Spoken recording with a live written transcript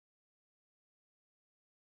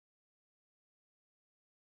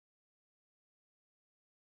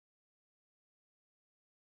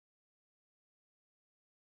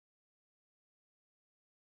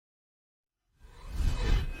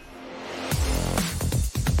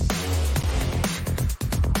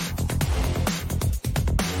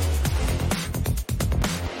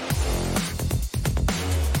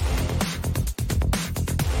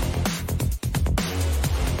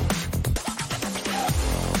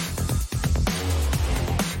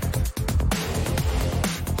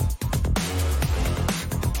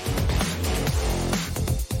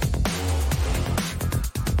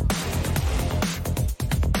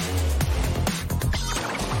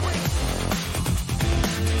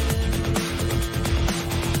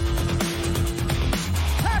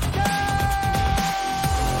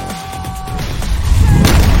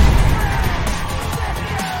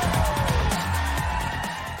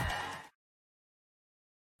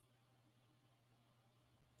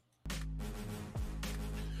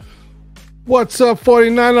What's up,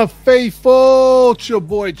 49er faithful? It's your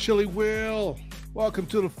boy, Chili Will. Welcome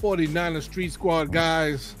to the 49er Street Squad,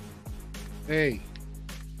 guys. Hey,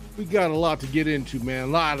 we got a lot to get into, man.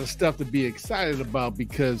 A lot of stuff to be excited about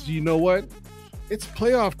because you know what? It's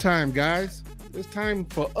playoff time, guys. It's time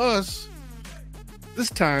for us.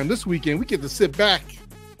 This weekend, we get to sit back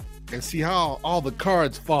and see how all the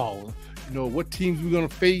cards fall. You know, what teams we're going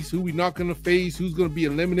to face, who we're not going to face, who's going to be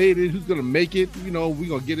eliminated, who's going to make it. You know, we're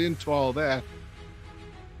going to get into all that.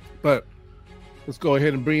 But let's go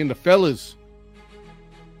ahead and bring in the fellas.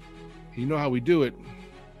 You know how we do it.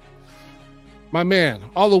 My man,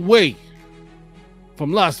 all the way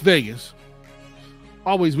from Las Vegas,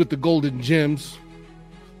 always with the golden gems.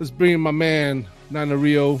 Let's bring in my man, Nana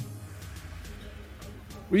Rio.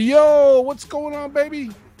 Rio, what's going on,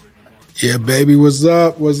 baby? Yeah, baby, what's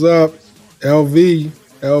up? What's up? LV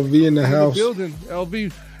in the house. Building,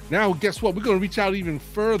 LV. Now, guess what? We're going to reach out even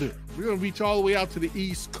further. We're going to reach all the way out to the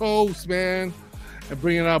East Coast, man, and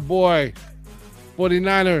bring in our boy,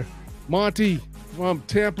 49er, Monty from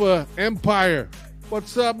Tampa Empire.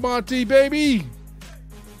 What's up, Monty, baby?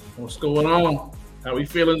 What's going on? How we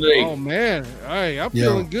feeling today? Oh, man. All right, I'm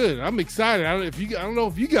feeling good. I'm excited. I don't know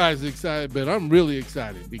if you guys are excited, but I'm really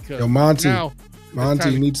excited because Monty, now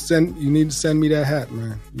you need to send me that hat,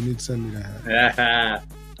 man. You need to send me that hat.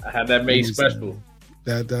 I had that made special.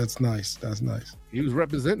 That's nice. That's nice. He was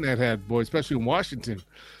representing that hat, boy, especially in Washington.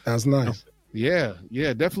 That's nice. Yeah,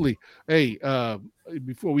 definitely. Hey,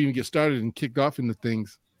 before we even get started and kicked off into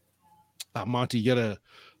things, Monty, you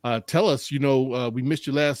gotta tell us. You know, we missed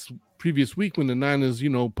you previous week when the Niners,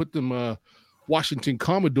 put them Washington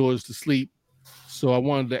Commodores to sleep. So I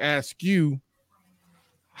wanted to ask you,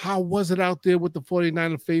 how was it out there with the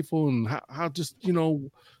 49er faithful, and how just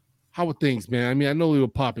how were things, man? I mean, I know they were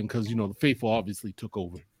popping because the faithful obviously took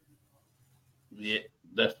over. Yeah,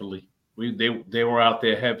 definitely. They were out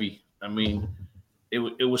there heavy. I mean, it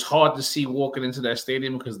was hard to see walking into that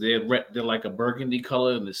stadium because they're like a burgundy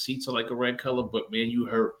color and the seats are like a red color. But man, you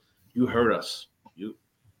heard us.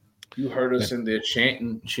 You heard us in there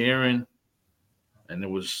chanting, cheering, and it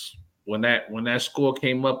was when that score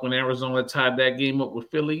came up when Arizona tied that game up with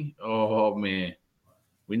Philly. Oh man,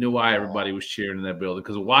 we knew why everybody was cheering in that building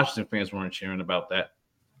because the Washington fans weren't cheering about that.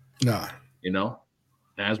 Nah,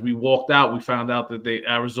 As we walked out, we found out that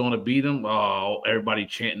Arizona beat them. Oh, everybody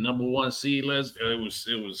chanting number one seed. It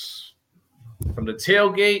was from the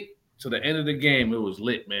tailgate to the end of the game. It was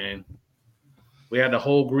lit, man. We had the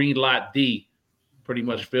whole green lot D pretty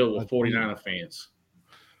much filled with 49er fans.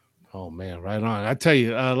 Oh man, right on. I tell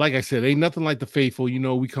you, like I said, ain't nothing like the faithful.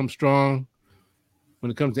 We come strong when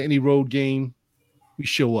it comes to any road game. We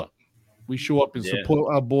show up. We show up and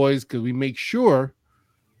support our boys because we make sure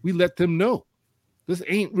we let them know this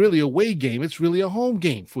ain't really a away game. It's really a home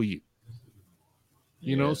game for you.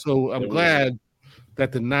 So I'm glad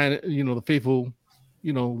that the faithful,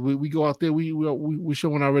 we go out there, we're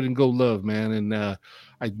showing our red and gold love, man. And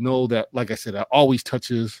I know that, like I said, that always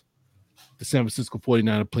touches the San Francisco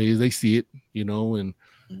 49er players. They see it, and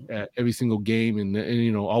every single game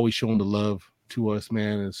and always showing the love to us,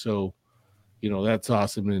 man. And so, that's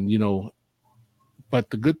awesome. And, but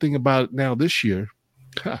the good thing about it now this year,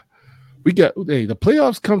 the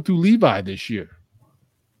playoffs come through Levi this year.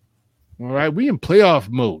 All right, we in playoff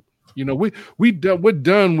mode. We're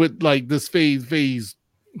done with like this phase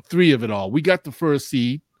 3 of it all. We got the first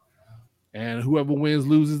seed, and whoever wins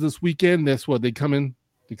loses this weekend. That's what they come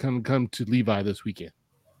to Levi this weekend.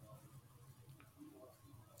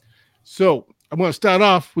 So I'm going to start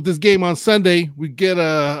off with this game on Sunday. We get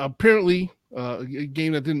apparently a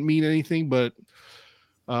game that didn't mean anything, but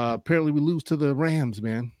apparently we lose to the Rams,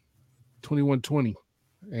 man. 21-20,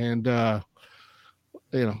 and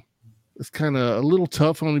it's kind of a little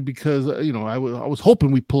tough only because I was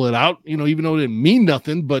hoping we pull it out, even though it didn't mean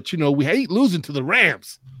nothing, but we hate losing to the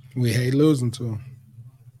Rams. We hate losing to them.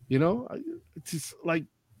 It's just like,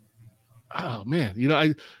 oh man,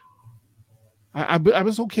 I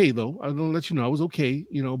was okay though. I'm gonna let you know I was okay,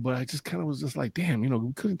 but I just kind of was just like, damn,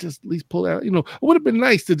 we couldn't just at least pull out. It would have been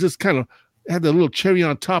nice to just kind of have the little cherry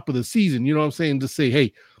on top of the season. You know what I'm saying? To say,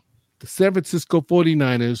 hey, the San Francisco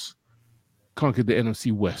 49ers conquered the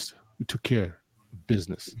NFC West. We took care of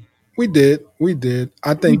business. We did.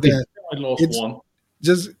 I think that I lost one.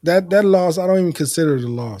 Just that loss, I don't even consider it a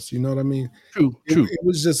loss. You know what I mean? True. It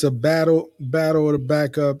was just a battle of the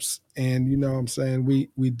backups. And you know what I'm saying?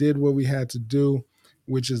 We did what we had to do,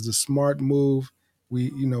 which is the smart move. We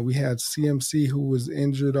had CMC who was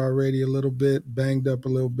injured already a little bit, banged up a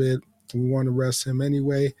little bit. We want to rest him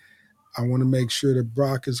anyway. I want to make sure that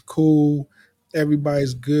Brock is cool.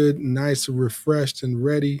 Everybody's good, nice, refreshed, and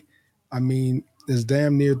ready. I mean, it's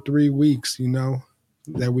damn near 3 weeks,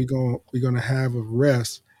 that we're gonna have of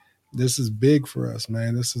rest. This is big for us,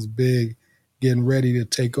 man. This is big, getting ready to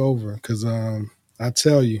take over. Cause I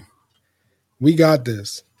tell you, we got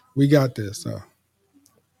this. We got this.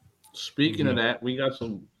 Speaking of Yeah. that, we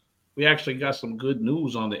actually got some good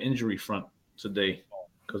news on the injury front today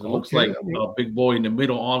because it looks Okay. like big boy in the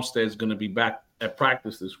middle, Armstead, is going to be back at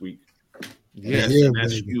practice this week. And Yes. Yeah,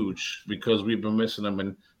 that's baby. huge because we've been missing him.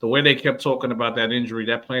 And the way they kept talking about that injury,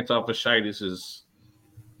 that plantar fasciitis is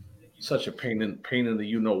such a pain in the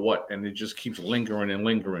you know what, and it just keeps lingering and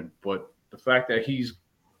lingering. But the fact that he's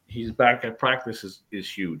back at practice is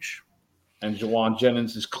huge. And Jawan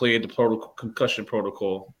Jennings is cleared the concussion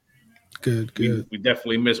protocol. Good, We good. we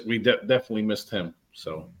definitely missed him.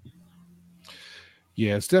 So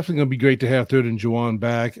Yeah, it's definitely going to be great to have Third and Juwan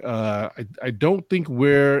back. I don't think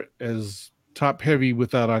we're as top heavy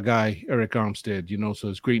without our guy Eric Armstead. So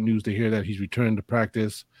it's great news to hear that he's returned to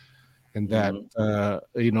practice, and that mhm.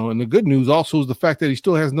 and the good news also is the fact that he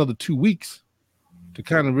still has another 2 weeks to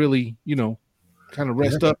kind of really kind of Yeah,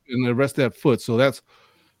 rest up and rest that foot. So that's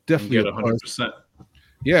And definitely get a plus. 100%.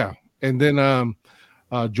 Yeah, and then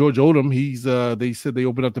George Odom, he's they said they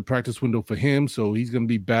opened up the practice window for him, so he's going to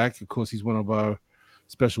be back. Of course, he's one of our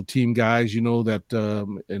special team guys,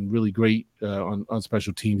 that and really great on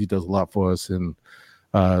special teams. He does a lot for us, and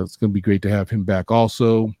it's going to be great to have him back.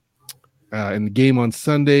 Also, in the game on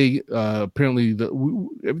Sunday, apparently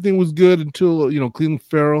everything was good until Cleveland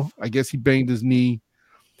Farrell. I guess he banged his knee.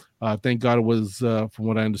 Thank God it was, from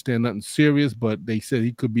what I understand, nothing serious, but they said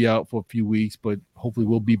he could be out for a few weeks, but hopefully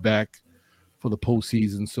we'll be back for the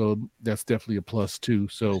postseason. So that's definitely a plus too.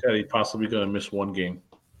 So Said he possibly going to miss one game.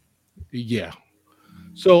 yeah.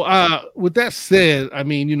 So with that said, I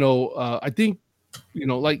mean, I think,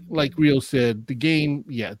 like Rio said, the game,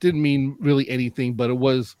 yeah, it didn't mean really anything, but it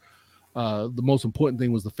was the most important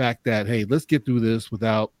thing was the fact that, hey, let's get through this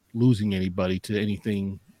without losing anybody to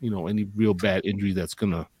anything, any real bad injury that's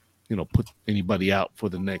gonna, put anybody out for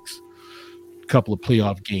the next couple of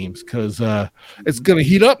playoff games, because it's going to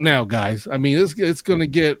heat up now, guys. I mean, it's going to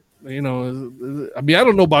get, I mean, I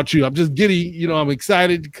don't know about you. I'm just giddy. I'm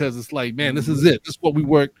excited because it's like, man, this is it. This is what we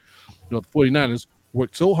worked, the 49ers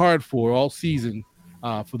worked so hard for all season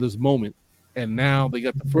for this moment. And now they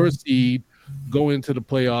got the first seed, go into the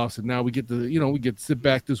playoffs, and now we get to, we get to sit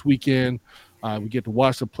back this weekend. We get to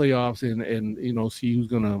watch the playoffs and see who's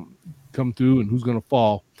going to come through and who's going to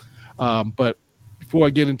fall. But before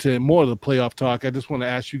I get into more of the playoff talk, I just want to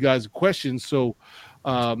ask you guys a question. So,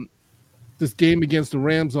 this game against the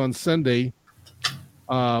Rams on Sunday,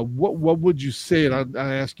 what would you say? And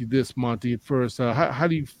I ask you this, Monty, at first. How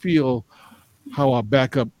do you feel how our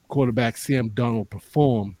backup quarterback Sam Darnold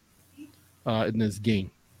performed in this game?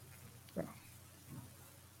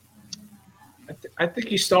 I think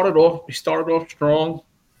he started off. He started off strong.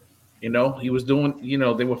 He was doing.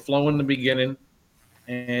 They were flowing in the beginning,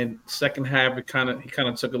 and second half he kind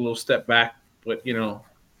of took a little step back. But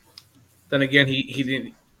then again, he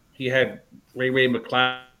didn't. He had Ray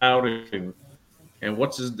McLeod and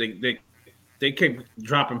what's his they kept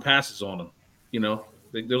dropping passes on him.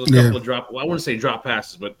 There was a yeah. couple of drop. Well, I wouldn't say drop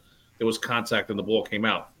passes, but there was contact and the ball came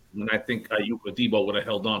out. And I think Ayuk or Debo would have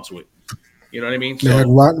held on to it. You know what I mean? They had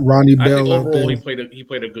So Ronnie I think Bell out overall there. he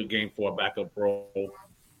played a good game for a backup role.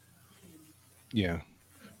 Yeah.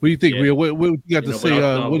 What do you think, Yeah, Rio? What you got to but say?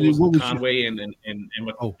 I was What was you? Conway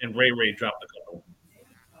Oh, and Ray dropped a couple.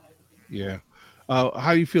 yeah.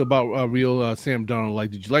 How do you feel about real Sam Darnold?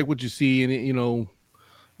 Like, did you like what you see in it?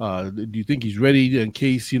 Do you think he's ready in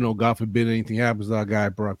case, God forbid anything happens to our guy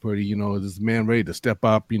Brock Purdy? Is this man ready to step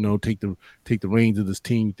up, take the reins of this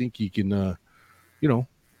team? You think he can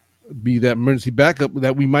be that emergency backup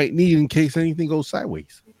that we might need in case anything goes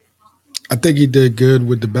sideways? I think he did good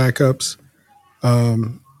with the backups.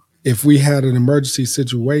 If we had an emergency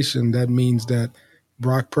situation, that means that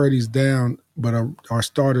Brock Purdy's down, but our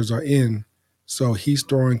starters are in. So he's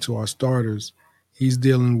throwing to our starters. He's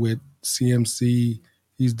dealing with CMC.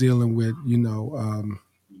 He's dealing with,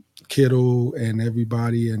 Kittle and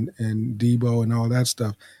everybody and Debo and all that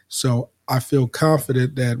stuff. So I feel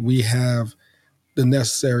confident that we have the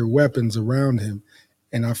necessary weapons around him.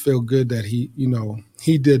 And I feel good that he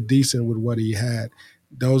did decent with what he had.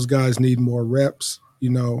 Those guys need more reps,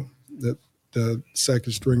 the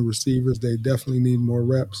second string receivers, they definitely need more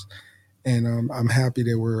reps. And I'm happy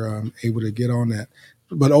that we're able to get on that.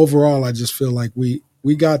 But overall, I just feel like we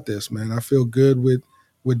got this, man. I feel good with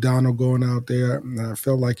Donald going out there. And I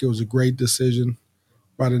felt like it was a great decision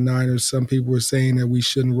by the Niners. Some people were saying that we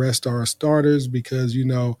shouldn't rest our starters because,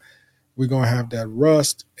 we're going to have that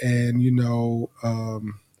rust. And,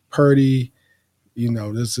 Purdy,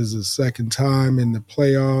 this is his second time in the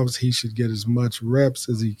playoffs. He should get as much reps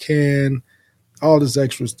as he can, all this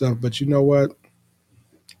extra stuff. But you know what?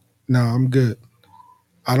 No, I'm good.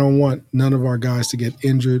 I don't want none of our guys to get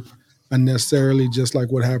injured unnecessarily, just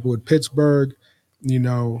like what happened with Pittsburgh.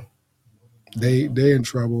 They in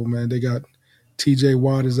trouble, man. They got TJ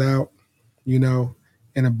Watt is out, in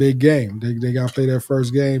a big game. They got to play their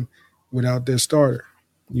first game without their starter.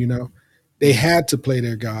 They had to play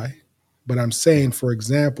their guy. But I'm saying, for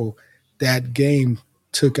example, that game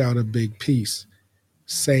took out a big piece.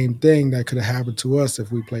 Same thing that could have happened to us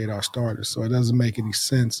if we played our starters. So it doesn't make any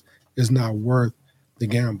sense. It's not worth the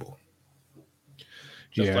gamble.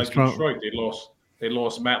 Just like Detroit, they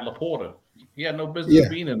lost Matt LaPorta. He had no business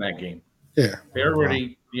being in that game. Yeah. They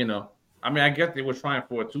already, I guess they were trying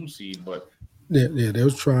for a 2 seed, but yeah, they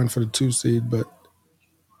was trying for the 2 seed, but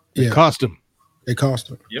it cost them. It cost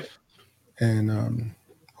them. Yep. And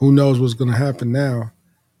who knows what's going to happen now?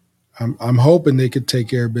 I'm hoping they could take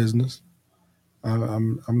care of business.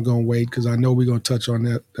 I'm going to wait because I know we're going to touch on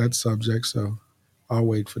that subject, so I'll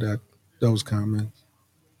wait for those comments.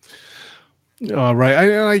 All right,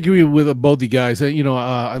 I agree with both you guys.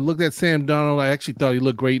 I looked at Sam Darnold. I actually thought he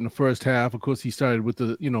looked great in the first half. Of course, he started with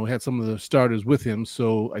had some of the starters with him,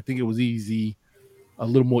 so I think it was a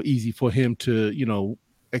little more easy for him to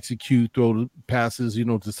execute, throw the passes,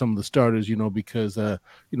 to some of the starters, because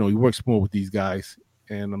he works more with these guys.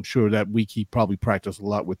 And I'm sure that week he probably practiced a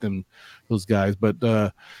lot with those guys. But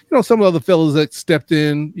some of the other fellas that stepped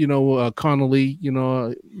in, Connolly,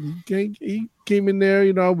 he came in there.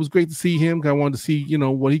 It was great to see him. I wanted to see,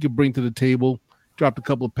 what he could bring to the table. Dropped a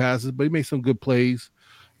couple of passes, but he made some good plays.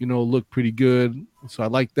 Looked pretty good. So I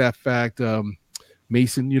like that fact.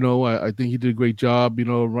 Mason, I think he did a great job.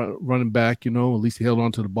 Running back. At least he held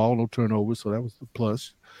on to the ball, no turnovers. So that was the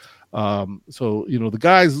plus. The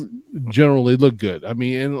guys in general, they look good. I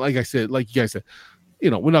mean, and like you guys said,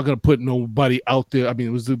 we're not going to put nobody out there. I mean,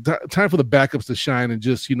 it was the time for the backups to shine and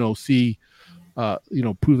just, see,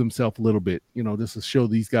 prove themselves a little bit, just to show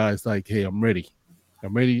these guys like, hey, I'm ready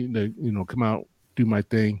to, come out, do my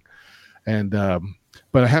thing. And,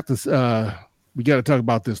 but I have to, we got to talk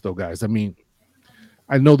about this though, guys. I mean,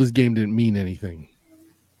 I know this game didn't mean anything,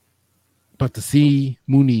 but to see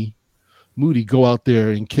Moody go out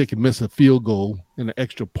there and kick and miss a field goal and an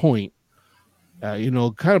extra point, kind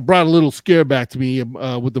of brought a little scare back to me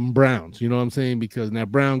with them Browns. You know what I'm saying? Because in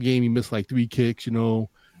that Brown game, he missed like 3 kicks. Here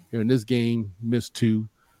in this game, missed 2,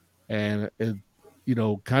 and it,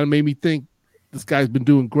 kind of made me think this guy's been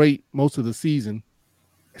doing great most of the season.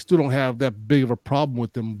 I still don't have that big of a problem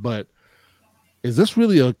with him, but is this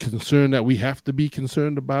really a concern that we have to be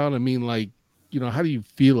concerned about? I mean, like, how do you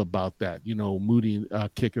feel about that? Moody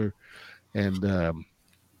kicker. And do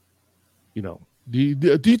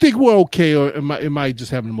you think we're okay, or am I just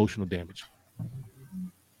having emotional damage?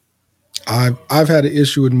 I've had an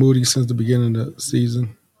issue with Moody since the beginning of the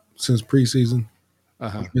season, since preseason.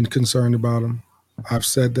 I've been concerned about him. I've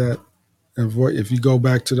said that, and if you go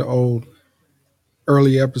back to the old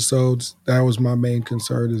early episodes, that was my main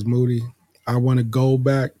concern is Moody. I want to go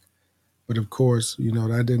back, but of course,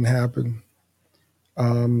 that didn't happen.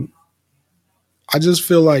 I just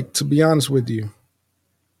feel like, to be honest with you,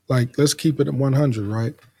 like, let's keep it at 100,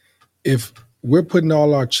 right? If we're putting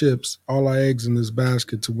all our chips, all our eggs in this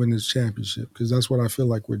basket to win this championship, because that's what I feel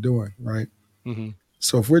like we're doing, right? Mm-hmm.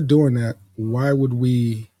 So if we're doing that, why would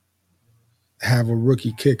we have a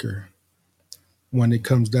rookie kicker when it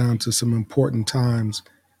comes down to some important times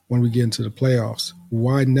when we get into the playoffs?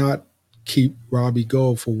 Why not keep Robbie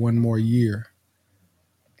Gould for one more year?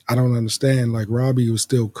 I don't understand. Like, Robbie was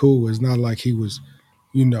still cool. It's not like he was,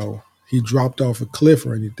 he dropped off a cliff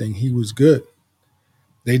or anything. He was good.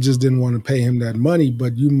 They just didn't want to pay him that money.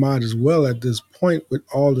 But you might as well, at this point, with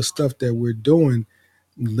all the stuff that we're doing,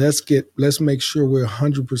 let's make sure we're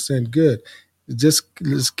 100% good.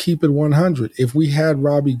 Let's keep it 100. If we had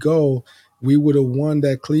Robbie Gould, we would have won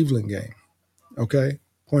that Cleveland game. Okay?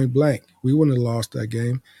 Point blank. We wouldn't have lost that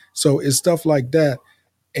game. So it's stuff like that.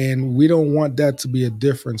 And we don't want that to be a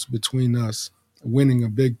difference between us winning a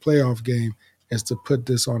big playoff game is to put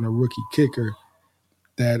this on a rookie kicker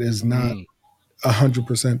that is not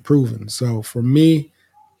 100% proven. So for me,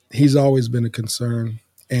 he's always been a concern.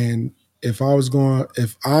 And if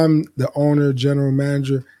I'm the owner, general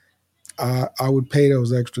manager, I would pay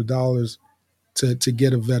those extra dollars to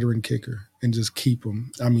get a veteran kicker and just keep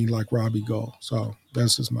him. I mean, like Robbie Gould. So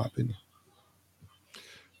that's just my opinion.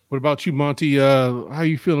 What about you, Monty? How are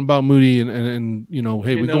you feeling about Moody? And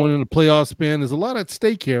hey, we're going in the playoffs, man. There's a lot at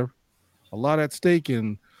stake here. A lot at stake.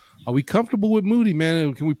 And are we comfortable with Moody, man?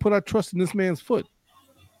 And can we put our trust in this man's foot?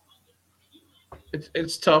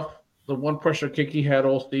 It's tough. The one pressure kick he had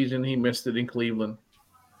all season, he missed it in Cleveland.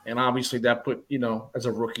 And obviously that put, as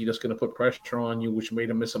a rookie, that's going to put pressure on you, which made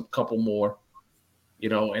him miss a couple more,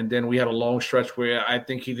 and then we had a long stretch where I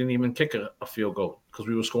think he didn't even kick a field goal because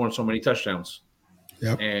we were scoring so many touchdowns.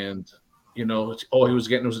 Yep. And, all he was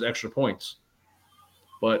getting was extra points.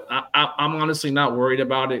 But I'm honestly not worried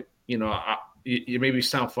about it. It maybe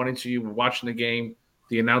sound funny to you watching the game.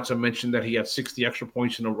 The announcer mentioned that he had 60 extra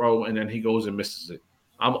points in a row, and then he goes and misses it.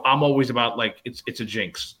 I'm always about like it's a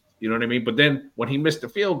jinx. You know what I mean? But then when he missed the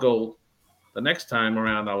field goal the next time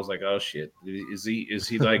around, I was like, oh shit, is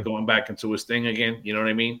he like going back into his thing again? You know what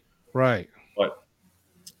I mean? Right. But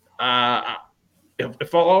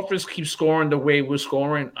if our offense keeps scoring the way we're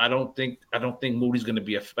scoring, I don't think Moody's going to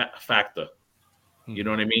be a factor. You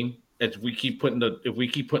know what I mean? If we keep putting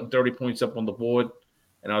 30 points up on the board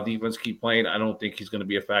and our defense keep playing, I don't think he's going to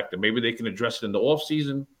be a factor. Maybe they can address it in the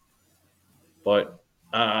offseason. But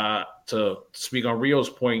to speak on Rio's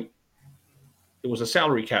point, it was a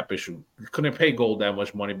salary cap issue. You couldn't pay Gold that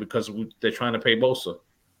much money because they're trying to pay Bosa.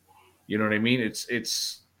 You know what I mean?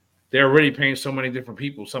 It's they're already paying so many different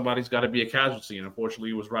people. Somebody's got to be a casualty, and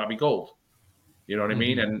unfortunately, it was Robbie Gold. You know what I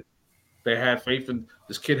mean? And they had faith in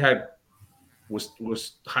this kid.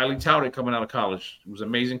 Was highly touted coming out of college. He was an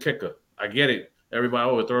amazing kicker. I get it.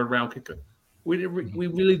 Everybody, a third round kicker. We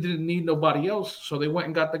really didn't need nobody else, so they went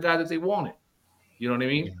and got the guy that they wanted. You know what I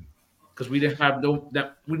mean? Because we didn't have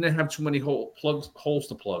too many holes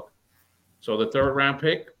to plug. So the third round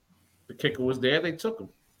pick, the kicker was there. They took him,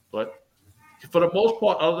 but for the most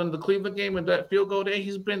part, other than the Cleveland game and that field goal there,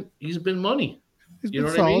 he's been money. You know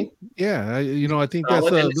what I mean? Yeah, I think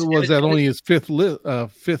that's only his fifth kick.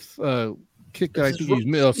 I think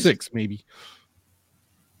he's sixth maybe.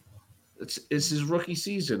 It's his rookie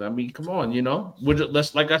season. I mean, come on,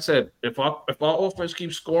 like I said, if our offense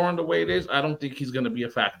keeps scoring the way it is, I don't think he's going to be a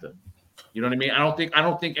factor. You know what I mean? I don't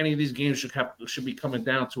think any of these games should be coming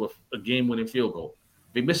down to a game-winning field goal.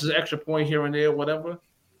 If he misses an extra point here and there, whatever.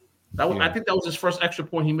 I think that was his first extra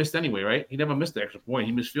point he missed anyway, right? He never missed the extra point.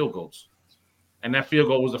 He missed field goals, and that field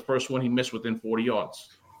goal was the first one he missed within 40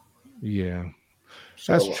 yards. Yeah,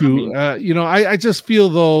 that's true. I just feel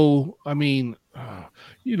though. I mean,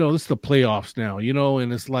 this is the playoffs now.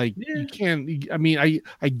 And it's like you can't. I mean,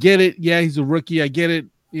 I get it. Yeah, he's a rookie. I get it.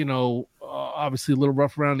 Obviously a little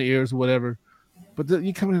rough around the ears or whatever, but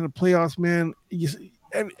you coming in the playoffs, man.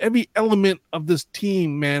 Every element of this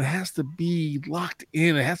team, man, has to be locked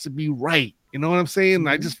in. It has to be right. You know what I'm saying? Mm-hmm.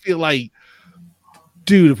 I just feel like,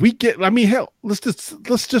 dude, if we get, I mean, hell, let's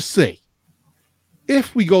just say,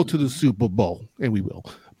 if we go to the Super Bowl, and we will,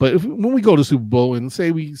 but when we go to the Super Bowl and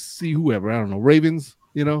say we see whoever, I don't know, Ravens,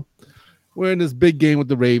 we're in this big game with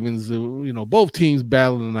the Ravens, both teams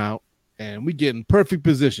battling out, and we get in perfect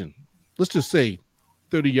position. Let's just say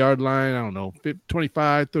 30-yard line, I don't know,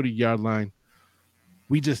 25, 30-yard line.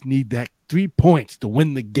 We just need that 3 points to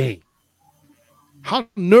win the game. How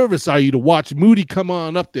nervous are you to watch Moody come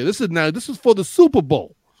on up there? This is for the Super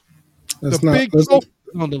Bowl. Big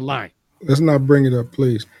on the line. Let's not bring it up,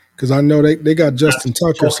 please, because I know they got Justin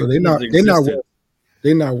Tucker, so they're not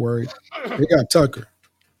worried. They got Tucker.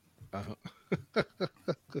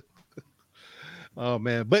 Oh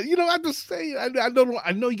man, but I just say I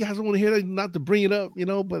know you guys don't want to hear that, not to bring it up,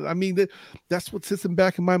 but I mean that's what sits in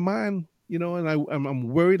back in my mind, and I'm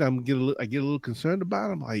worried. I get a little concerned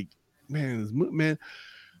about him. Like, man,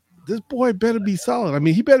 this boy better be solid. I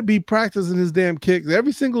mean, he better be practicing his damn kicks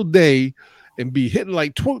every single day and be hitting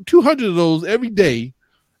like 200 of those every day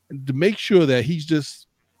to make sure that he's just,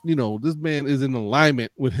 this man is in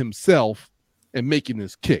alignment with himself and making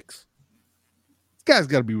his kicks. This guy's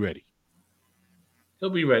got to be ready. He'll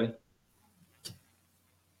be ready.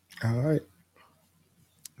 All right.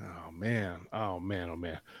 Oh man.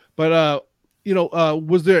 But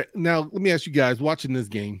was there, now let me ask you guys, watching this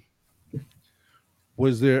game,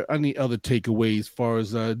 was there any other takeaways as far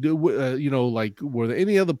as like, were there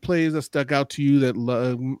any other plays that stuck out to you that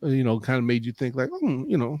kind of made you think like,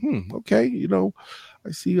 okay, I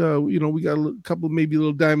see we got a couple of maybe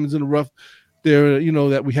little diamonds in the rough there,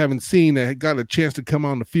 that we haven't seen, that got a chance to come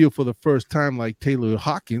on the field for the first time, like Taylor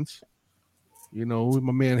Hawkins.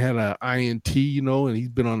 My man had an INT, and he's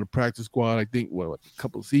been on the practice squad, I think, a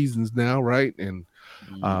couple of seasons now, right? And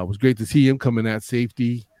it was great to see him coming at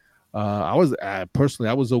safety. I was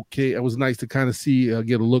okay. It was nice to kind of see,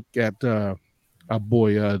 get a look at our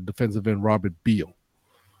boy, defensive end Robert Beal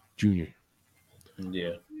Jr.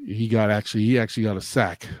 Yeah, he actually got a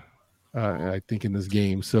sack, I think, in this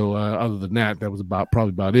game. So other than that was probably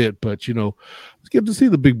about it. But it's good to see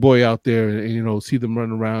the big boy out there and see them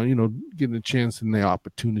run around. Getting a chance and the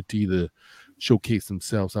opportunity to showcase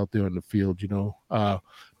themselves out there on the field,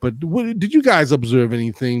 But did you guys observe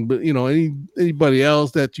anything? But anybody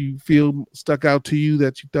else that you feel stuck out to you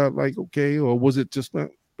that you thought like okay, or was it just not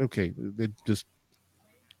okay? They're just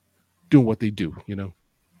doing what they do,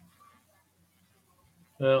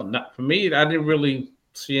 Well, not for me. I didn't really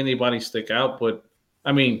see anybody stick out, but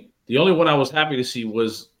I mean, the only one I was happy to see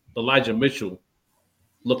was Elijah Mitchell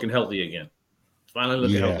looking healthy again. Finally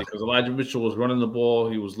looking healthy because Elijah Mitchell was running the ball.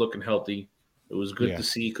 He was looking healthy. It was good to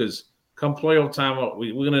see because come playoff time,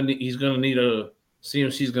 he's gonna need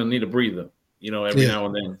CMC's gonna need a breather, every now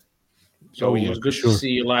and then. So it was good to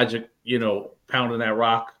see Elijah, pounding that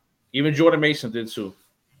rock. Even Jordan Mason did too.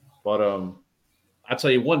 But I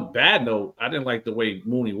tell you one bad note, I didn't like the way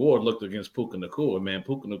Mooney Ward looked against Puka Nacua. Man,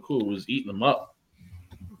 Puka Nacua was eating him up.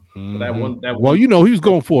 Mm-hmm. He was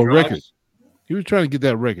going for a record. He was trying to get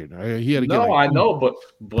that record. He had to get I know, but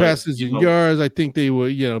passes and yards. I think they were.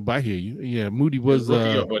 I hear you. Yeah, Moody was.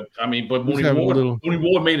 But Mooney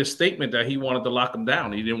Ward made a statement that he wanted to lock him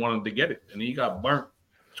down. He didn't want him to get it, and he got burnt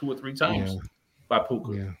 2 or 3 times by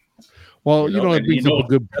Puka. Yeah. Well, it brings up a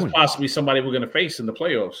good point. That's possibly somebody we're going to face in the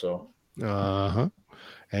playoffs. So.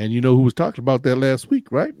 And who was talking about that last week,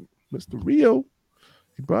 right? Mr. Rio.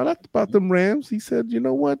 He brought up about them Rams. He said, you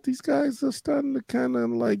know what? These guys are starting to kind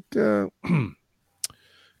of like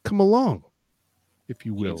come along, if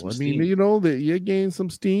you will. I mean, you're gaining some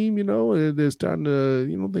steam, and they're starting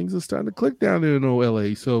to, things are starting to click down there in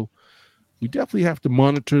LA. So we definitely have to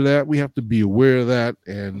monitor that. We have to be aware of that.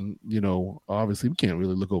 And, obviously we can't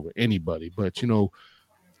really look over anybody. But, it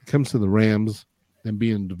comes to the Rams and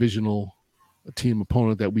being a divisional team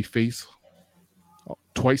opponent that we face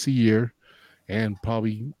twice a year and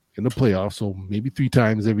probably in the playoffs, so maybe 3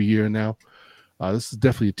 times every year now. This is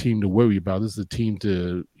definitely a team to worry about. This is a team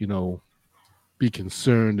to, be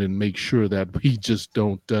concerned and make sure that we just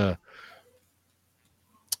don't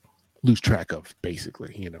lose track of,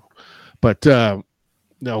 basically, But,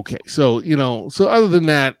 okay, so, so other than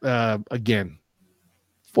that, again,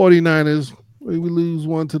 49ers, we lose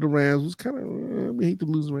one to the Rams. It was kind of, we hate to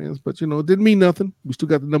lose the Rams, but, it didn't mean nothing. We still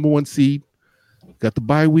got the number 1 seed, got the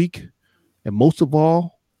bye week, and most of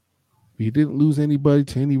all, we didn't lose anybody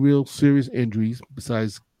to any real serious injuries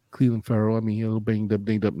besides Cleveland Farrell. I mean, he had a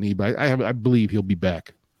banged up knee, but I believe he'll be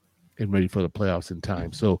back and ready for the playoffs in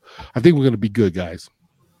time. So I think we're going to be good, guys.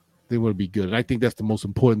 They want to be good. And I think that's the most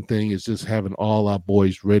important thing is just having all our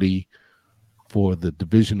boys ready for the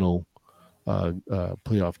divisional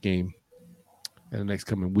playoff game in the next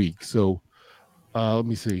coming week. So let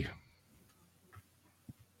me see.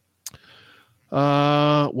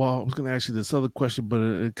 Well, I was going to ask you this other question, but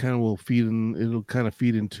it kind of will feed in. It'll kind of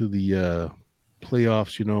feed into the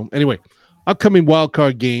playoffs, Anyway, upcoming wild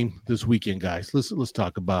card game this weekend, guys. Let's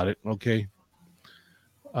talk about it. Okay.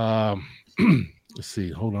 Let's see.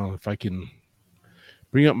 Hold on, if I can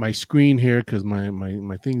bring up my screen here because my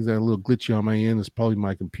thing's a little glitchy on my end. It's probably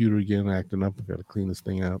my computer again acting up. I've got to clean this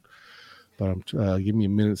thing out. But give me a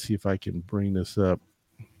minute, see if I can bring this up.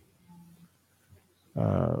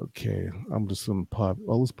 Okay, I'm just gonna pop.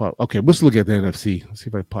 Oh, let's pop. Okay, let's look at the NFC. Let's see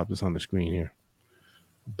if I pop this on the screen here.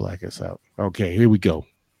 Black us out. Okay, here we go.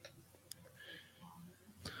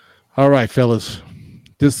 All right, fellas.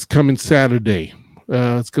 This coming Saturday.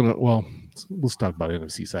 Let's talk about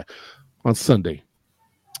NFC side on Sunday.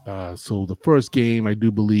 So the first game I do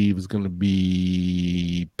believe is going to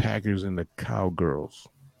be Packers and the Cowgirls.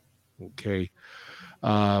 Okay,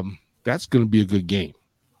 that's going to be a good game.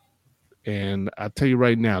 And I'll tell you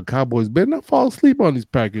right now, Cowboys better not fall asleep on these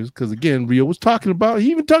Packers because, again, Rio was talking about,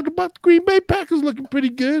 he even talked about the Green Bay Packers looking pretty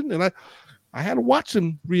good. And I had to watch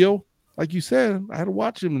them, Rio. Like you said, I had to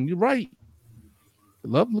watch him, and you're right.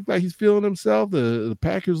 Love looked like he's feeling himself. The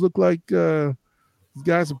Packers look like these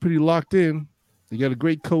guys are pretty locked in. They got a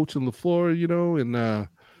great coach in LaFleur, and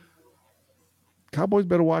Cowboys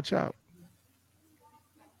better watch out.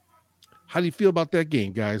 How do you feel about that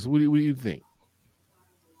game, guys? What do you think?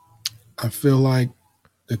 I feel like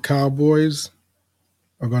the Cowboys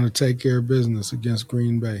are going to take care of business against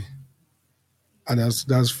Green Bay. And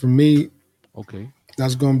that's for me. Okay.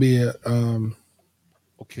 That's going to be a.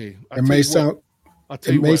 Okay. It may sound.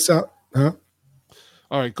 Huh?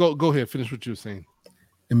 All right. Go ahead. Finish what you were saying.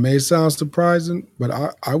 It may sound surprising, but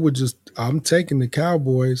I'm taking the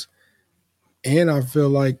Cowboys, and I feel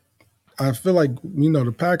like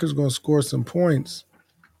the Packers are going to score some points,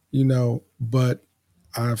 but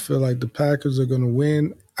I feel like the Packers are going to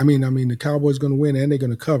win. I mean, the Cowboys are going to win, and they're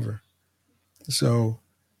going to cover. So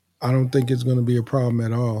I don't think it's going to be a problem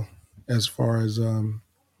at all as far as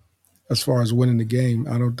winning the game.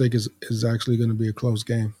 I don't think it's actually going to be a close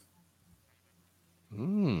game.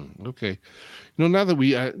 Okay. Now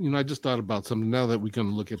that I just thought about something. Now that we're going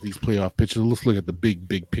to look at these playoff pictures, let's look at the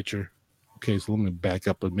big picture. Okay, so let me back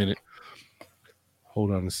up a minute.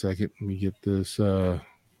 Hold on a second. Let me get this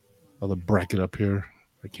other bracket up here.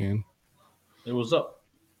 If I can. It was up.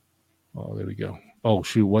 Oh, there we go. Oh,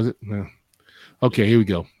 shoot. Was it? No. Okay, here we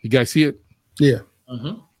go. You guys see it? Yeah.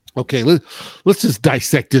 Okay, let's just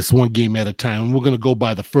dissect this one game at a time. We're going to go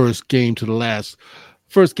by the first game to the last.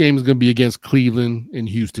 First game is going to be against Cleveland and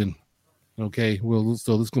Houston. Okay, well,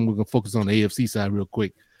 so we're going to focus on the AFC side real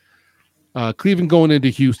quick. Cleveland going into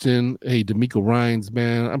Houston. Hey, D'Amico Ryans,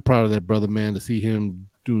 man, I'm proud of that brother, man, to see him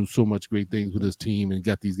doing so much great things with his team and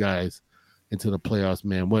got these guys into the playoffs,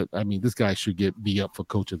 man. This guy should be up for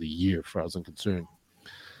Coach of the Year, as far as I'm concerned.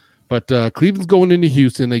 But Cleveland's going into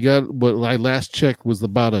Houston. They got what I last checked was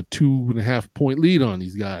about a 2.5 point lead on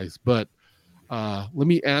these guys. But let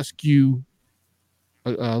me ask you.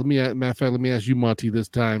 Let me ask you, Monty, this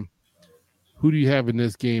time. Who do you have in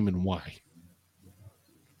this game and why?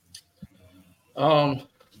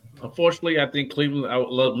 Unfortunately, I think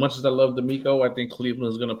Cleveland. Much as I love D'Amico, I think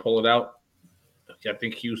Cleveland is going to pull it out. I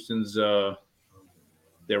think Houston's their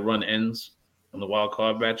run ends on the wild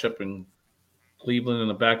card matchup, and Cleveland in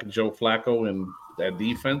the back of Joe Flacco and that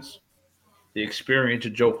defense. The experience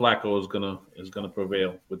of Joe Flacco is gonna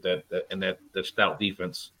prevail with that stout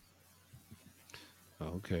defense.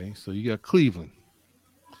 Okay, so you got Cleveland.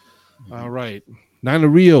 All right, Nina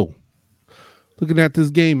Rio. Looking at this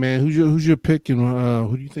game, man, who's your pick, and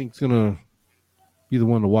who do you think is gonna be the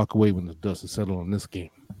one to walk away when the dust is settled on this game?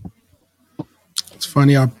 It's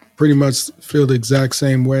funny. I pretty much feel the exact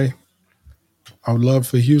same way. I would love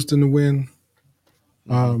for Houston to win.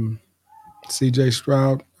 CJ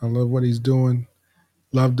Stroud, I love what he's doing.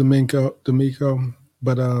 Love D'Amico,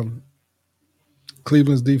 but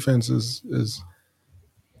Cleveland's defense is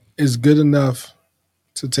good enough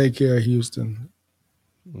to take care of Houston.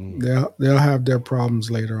 They'll have their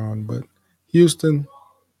problems later on, but Houston,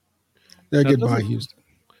 they'll get by Houston.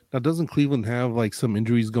 Now, doesn't Cleveland have like some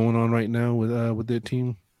injuries going on right now with their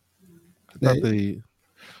team?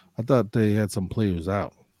 I thought they had some players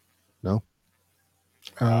out. No.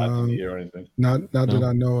 I didn't hear anything. Not that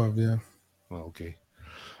I know of. Yeah. Oh, okay.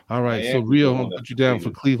 All right. So Rio, I'll put you down for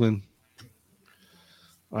Cleveland.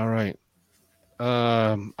 All right.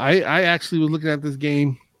 I actually was looking at this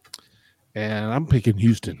game, and I'm picking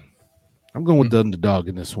Houston. I'm going with the underdog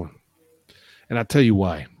in this one, and I'll tell you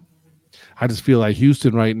why. I just feel like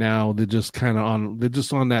Houston right now, they're just on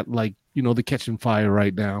that, like, they're catching fire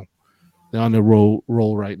right now. They're on their roll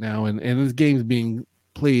right now, and this game's being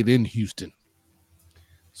played in Houston.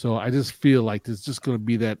 So I just feel like there's just going to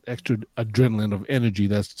be that extra adrenaline of energy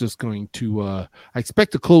that's just going to I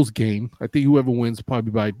expect a close game. I think whoever wins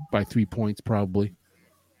probably by 3 points probably.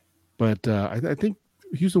 But I think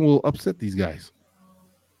Houston will upset these guys.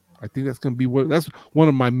 I think that's going to be that's one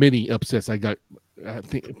of my many upsets I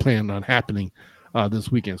think planned on happening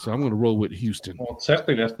this weekend. So I'm going to roll with Houston. Well,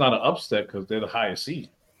 technically that's not an upset because they're the highest seed.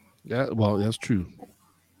 Yeah, well, that's true.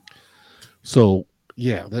 So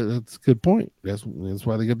yeah, that's a good point. That's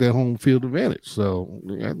why they get that home field advantage. So,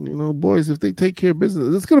 boys, if they take care of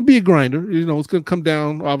business, it's going to be a grinder. It's going to come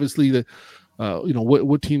down, obviously, to,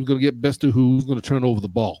 what team's going to get best of who's going to turn over the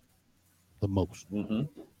ball the most. The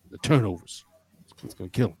turnovers. It's going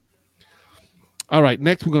to kill them. All right,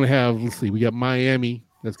 next we're going to have, let's see, we got Miami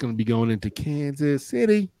that's going to be going into Kansas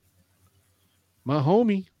City. My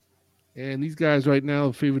homie. And these guys right now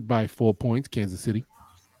are favored by 4 points, Kansas City.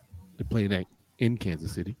 They're playing that in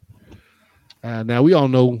Kansas City. Now, we all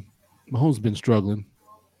know Mahomes has been struggling.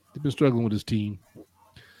 They've been struggling with his team.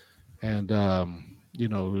 And,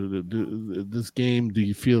 this game, do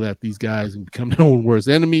you feel that these guys can become their own worst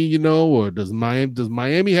enemy, or does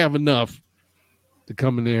Miami have enough to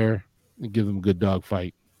come in there and give them a good dog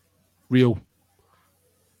fight? Rio,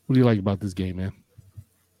 what do you like about this game, man?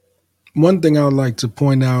 One thing I would like to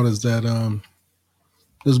point out is that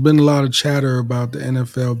there's been a lot of chatter about the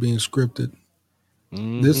NFL being scripted.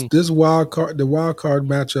 This the wild card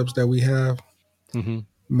matchups that we have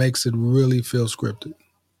makes it really feel scripted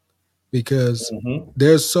because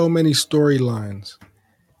there's so many storylines.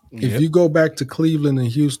 If you go back to Cleveland and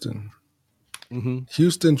Houston,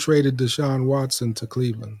 Houston traded Deshaun Watson to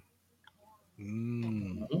Cleveland.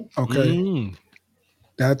 Okay,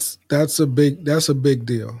 that's a big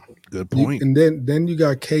deal. Good point. And then you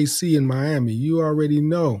got KC in Miami. You already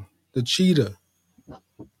know the cheetah.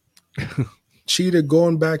 Cheetah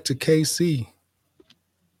going back to KC,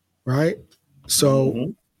 right?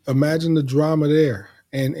 So imagine the drama there.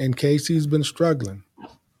 And KC's been struggling.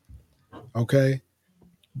 Okay.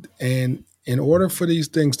 And in order for these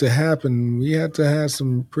things to happen, we had to have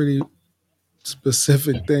some pretty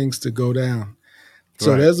specific things to go down.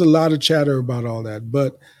 So there's a lot of chatter about all that.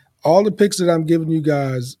 But all the picks that I'm giving you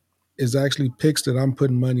guys is actually picks that I'm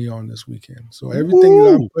putting money on this weekend. So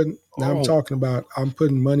everything that I'm talking about, I'm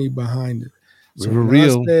putting money behind it. So when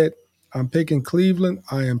I said I'm picking Cleveland,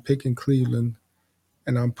 I am picking Cleveland,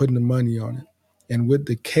 and I'm putting the money on it. And with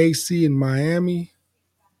the KC in Miami,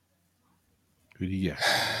 who do you got?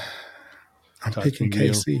 I'm picking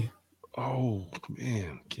KC. Oh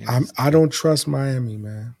man, I don't trust Miami,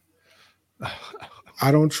 man.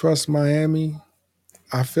 I don't trust Miami.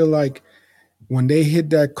 I feel like when they hit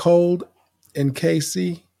that cold in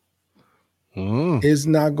KC, it's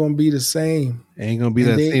not going to be the same. Ain't going to be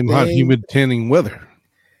that same hot, humid, tanning weather.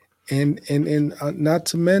 And not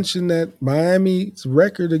to mention that Miami's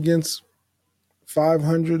record against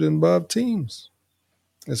 500 and above teams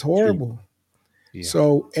is horrible. Yeah.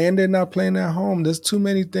 So, and they're not playing at home. There's too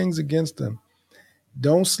many things against them.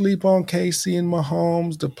 Don't sleep on KC and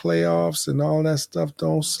Mahomes, the playoffs and all that stuff.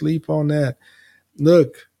 Don't sleep on that.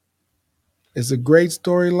 Look, it's a great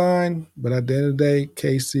storyline, but at the end of the day,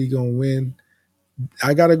 KC going to win.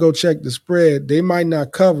 I got to go check the spread. They might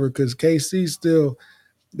not cover because KC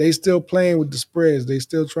still playing with the spreads. They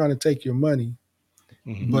still trying to take your money.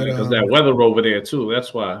 But because that weather over there too,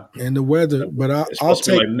 that's why. And the weather, but I'll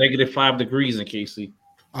take like -5 degrees in KC.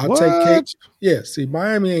 I'll take KC. Yeah, see,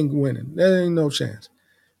 Miami ain't winning. There ain't no chance.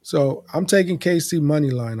 So I'm taking KC money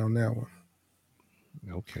line on that one.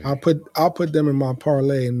 Okay. I'll put them in my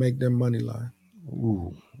parlay and make them money line.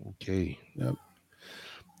 Ooh, okay. Yep.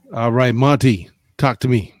 All right, Monty, talk to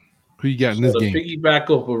me. Who you got in this game? Piggyback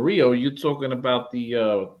off of Rio, you're talking about the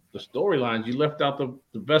storylines. You left out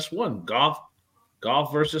the best one, Goff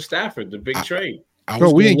versus Stafford, the big trade.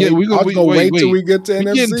 Bro, we gonna wait till we get to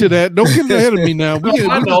NFC. Get into that. Don't get ahead of me now.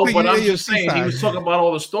 I know, but I'm just saying he was talking about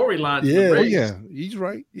all the storylines. Yeah, he's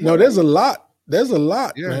right. No, there's a lot. There's a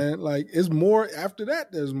lot, man. Like it's more after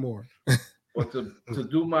that. There's more. But to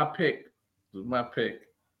do my pick,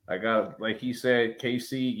 I got, like he said,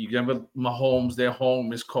 KC. You remember Mahomes? Their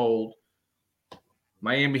home is cold.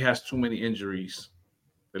 Miami has too many injuries.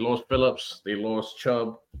 They lost Phillips. They lost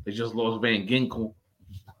Chubb. They just lost Van Ginkel.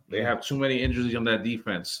 They have too many injuries on that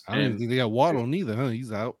defense. I don't even think they got Waddle neither, huh?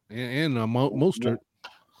 He's out. And Mostert.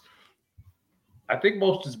 I think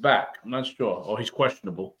Mostert's back. I'm not sure. Or he's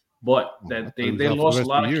questionable. But that they lost a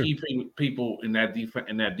lot of key people in that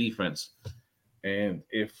defense. And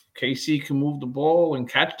if KC can move the ball and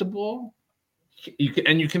catch the ball, you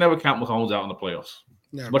can never count Mahomes out in the playoffs.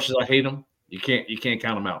 Never. As much as I hate him, you can't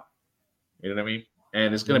count him out. You know what I mean?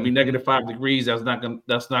 And it's going to be -5 degrees. That's not going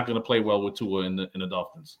to play well with Tua in the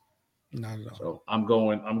Dolphins. Not at all. So I'm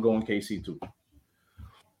going KC too.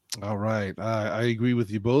 All right, I agree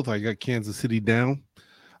with you both. I got Kansas City down.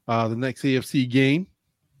 The next AFC game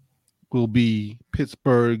will be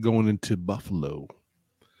Pittsburgh going into Buffalo.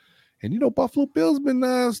 And Buffalo Bills been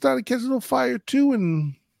starting to catch a little fire too,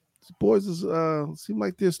 and the boys seem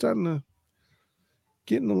like they're starting to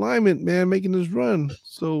get in alignment, man, making this run.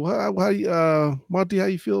 So how you, Monty, how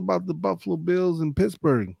you feel about the Buffalo Bills and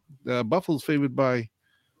Pittsburgh? Buffalo's favored by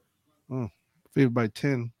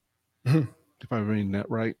 10. If I'm reading that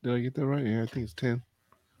right. Did I get that right? Yeah, I think it's 10.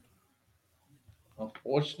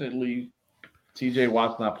 Unfortunately, TJ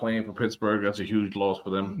Watt's not playing for Pittsburgh. That's a huge loss for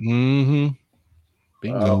them. Mm-hmm.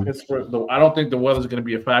 Pittsburgh, I don't think the weather's going to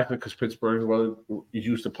be a factor because Pittsburgh is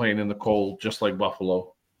used to playing in the cold, just like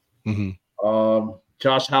Buffalo. Mm-hmm.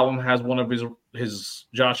 Josh Allen has one of his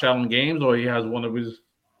Josh Allen games, or he has one of his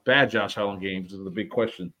bad Josh Allen games. Is the big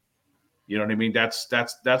question. You know what I mean? That's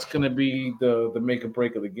going to be the make or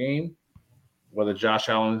break of the game. Whether Josh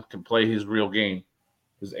Allen can play his real game,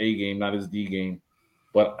 his A game, not his D game.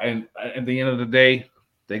 But at the end of the day,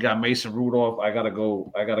 they got Mason Rudolph. I gotta go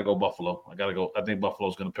Buffalo. I think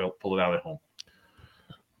Buffalo's gonna pull it out at home.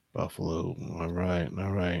 Buffalo. All right.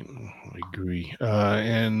 I agree.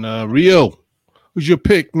 And Rio, who's your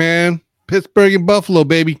pick, man? Pittsburgh and Buffalo,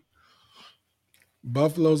 baby.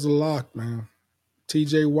 Buffalo's a lock, man.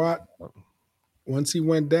 TJ Watt, once he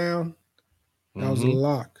went down, that was a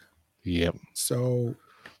lock. Yep. So,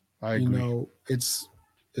 I agree. It's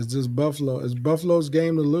just Buffalo. It's Buffalo's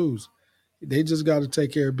game to lose. They just got to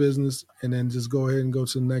take care of business and then just go ahead and go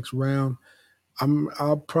to the next round. I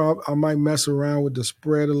might mess around with the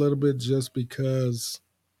spread a little bit just because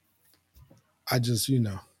I just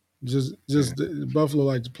Buffalo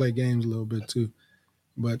like to play games a little bit too.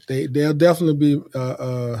 But they'll definitely be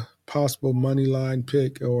a possible money line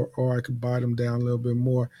pick, or I could buy them down a little bit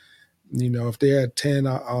more. If they're at 10,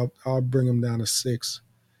 I'll bring them down to 6.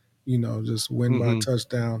 Just win by a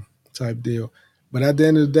touchdown. type deal. But at the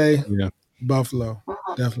end of the day, Yeah. Buffalo,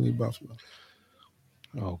 definitely Buffalo.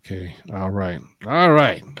 Okay. All right.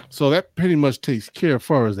 So that pretty much takes care as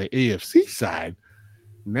far as the AFC side.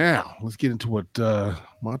 Now let's get into what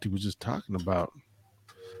Monty was just talking about.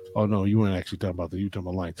 Oh no, you weren't actually talking about you were talking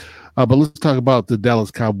about Lions. But let's talk about the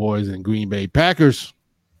Dallas Cowboys and Green Bay Packers.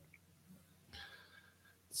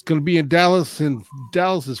 It's going to be in Dallas, and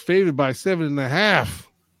Dallas is favored by 7.5.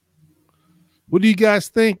 What do you guys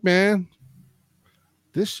think, man?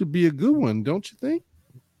 This should be a good one, don't you think?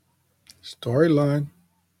 Storyline.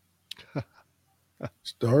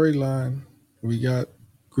 We got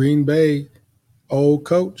Green Bay, old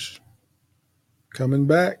coach, coming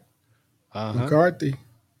back. McCarthy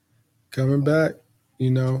coming back.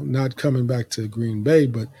 Not coming back to Green Bay,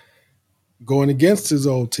 but going against his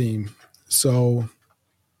old team. So,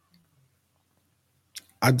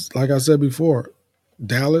 like I said before,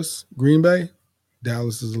 Dallas, Green Bay,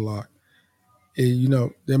 Dallas is a lock.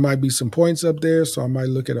 There might be some points up there, so I might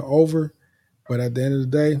look at an over. But at the end of the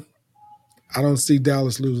day, I don't see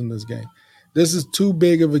Dallas losing this game. This is too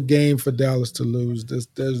big of a game for Dallas to lose.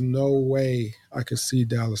 There's no way I could see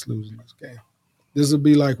Dallas losing this game. This would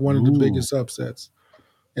be like one of the biggest upsets,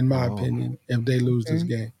 in my opinion, if they lose this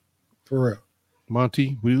game. For real.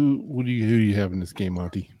 Monty, who do you have in this game,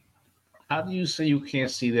 Monty? How do you say you can't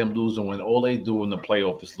see them losing when all they do in the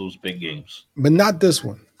playoff is lose big games? But not this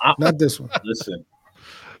one. Not this one. Listen.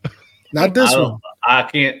 Not this one. I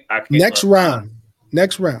can't. Next round.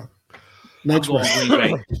 I'm going Green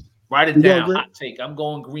Bay. Write it down. Hot take. I'm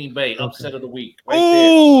going Green Bay. Okay. Upset of the week. Right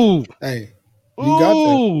there. Hey, you got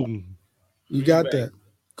that. You got that.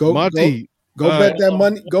 Go, Monty. Go bet that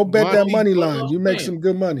money. Go bet Monty, that money line. You make some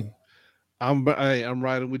good money. I'm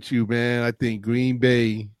riding with you, man. I think Green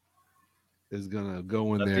Bay is gonna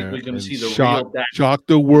go in there and shock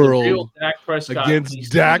the world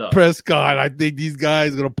against Dak Prescott. I think these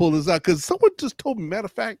guys are gonna pull this out because someone just told me. Matter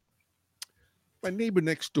of fact, my neighbor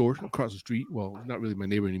next door, across the street. Well, not really my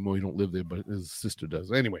neighbor anymore. He don't live there, but his sister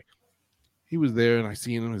does. Anyway, he was there, and I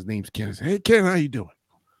seen him. His name's Ken. I said, "Hey, Ken, how you doing?"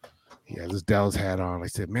 He has his Dallas hat on. I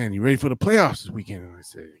said, "Man, you ready for the playoffs this weekend?" And he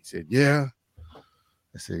said, "Yeah."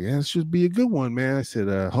 I said, "Yeah, it should be a good one, man." I said,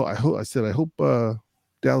 I hope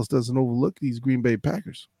Dallas doesn't overlook these Green Bay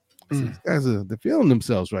Packers. These guys they're feeling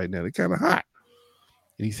themselves right now. They're kind of hot."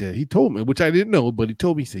 And he told me, which I didn't know, but he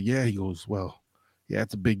told me, he said, "Yeah," he goes, "Well, yeah,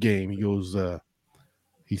 it's a big game." He goes,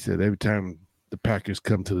 he said, "Every time the Packers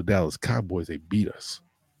come to the Dallas Cowboys, they beat us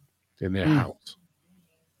in their house."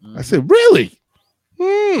 I said, "Really?"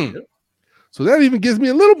 Yep. So that even gives me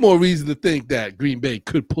a little more reason to think that Green Bay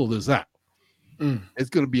could pull this out. It's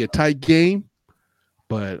going to be a tight game,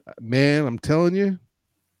 but man, I'm telling you,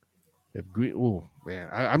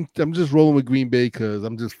 I'm just rolling with Green Bay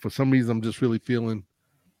because for some reason I'm just really feeling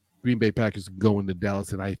Green Bay Packers going to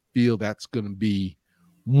Dallas, and I feel that's going to be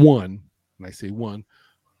one, and I say one,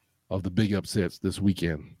 of the big upsets this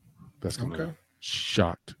weekend. That's going to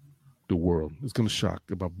shock the world. It's going to shock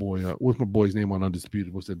my boy. What's my boy's name on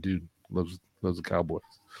Undisputed? What's that dude? Loves the Cowboys.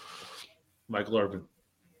 Michael Irvin.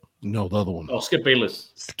 No, the other one. Oh, Skip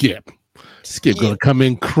Bayless. Skip going to come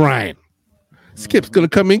in crying. Skip's going to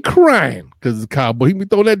come in crying because the Cowboy. He be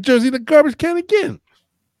throwing that jersey in the garbage can again.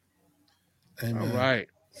 Amen. All right.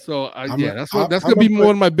 So that's going to be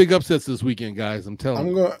one of my big upsets this weekend, guys. I'm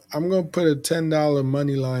telling you. I'm going to put a $10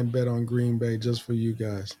 money line bet on Green Bay just for you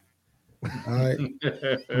guys. All right.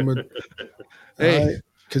 Hey,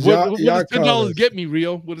 what does $10 get me,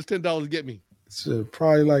 Rio? What does $10 get me? It's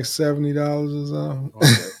probably like $70 or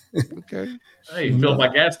something. Okay. Hey, fill my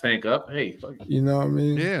gas tank up. Hey, you know what I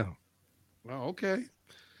mean? Yeah. Oh, okay.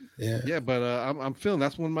 Yeah, but I'm feeling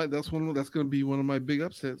that's going to be one of my big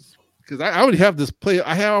upsets because I already have this play.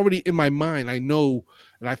 I have already in my mind. I know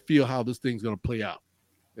and I feel how this thing's going to play out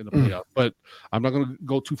in the playoff. But I'm not going to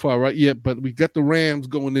go too far right yet. But we got the Rams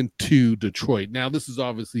going into Detroit. Now this is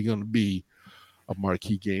obviously going to be a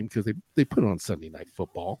marquee game because they put on Sunday Night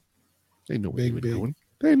Football. They know what they were doing.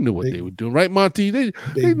 They knew what they were doing, right, Monty? They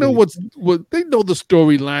know what they know the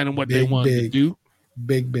storyline and what they wanted to do.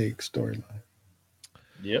 Big storyline.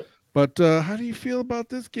 Yep. But how do you feel about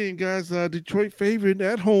this game, guys? Detroit favored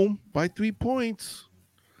at home by 3 points.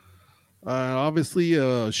 Obviously,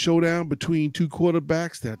 a showdown between two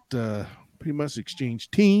quarterbacks that pretty much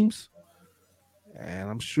exchange teams. And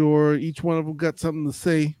I'm sure each one of them got something to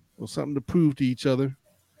say or something to prove to each other.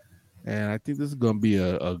 And I think this is going to be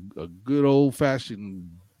a good old-fashioned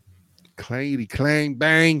clangety clang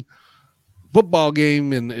bang football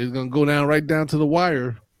game, and it's going to go right down to the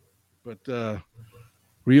wire. But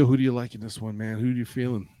Rio, who do you like in this one, man? Who are you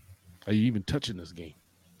feeling? Are you even touching this game?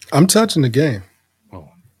 I'm touching the game. Oh,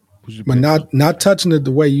 But not touching it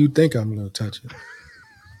the way you think I'm going to touch it.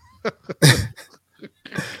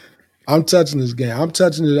 I'm touching this game. I'm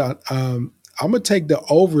touching it. I'm going to take the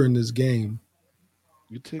over in this game.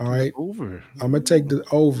 You take the over. I'm going to take the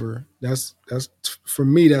over. That's for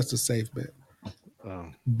me. That's the safe bet.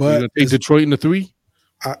 But you're gonna take Detroit in the 3.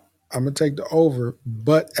 I'm going to take the over.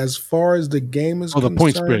 But as far as the game is concerned, the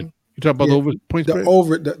point spread. You talking about the over point spread?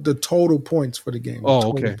 Over the total points for the game.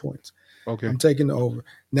 Okay. Points. Okay. I'm taking the over.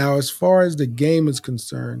 Now, as far as the game is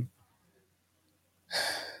concerned,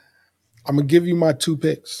 I'm going to give you my 2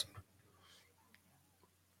 picks.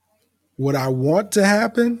 What I want to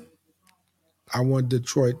happen, I want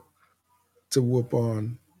Detroit to whoop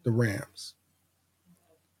on the Rams.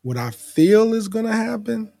 What I feel is going to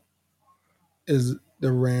happen is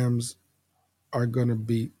the Rams are going to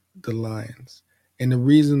beat the Lions. And the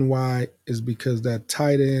reason why is because that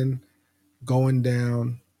tight end going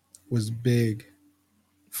down was big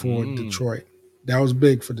for Detroit. That was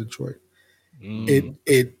big for Detroit.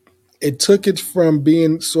 It took it from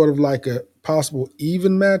being sort of like a possible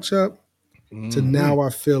even matchup to now I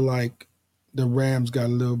feel like the Rams got a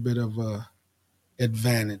little bit of a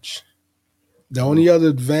advantage. The only other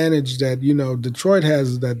advantage that, Detroit has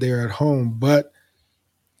is that they're at home, but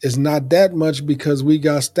it's not that much because we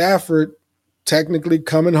got Stafford technically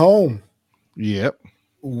coming home. Yep.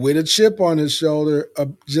 With a chip on his shoulder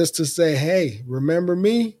just to say, hey, remember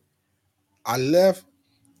me? I left,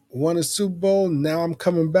 won a Super Bowl, now I'm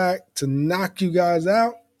coming back to knock you guys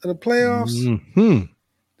out of the playoffs.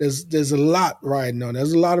 There's a lot riding on.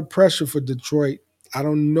 There's a lot of pressure for Detroit. I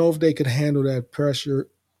don't know if they could handle that pressure.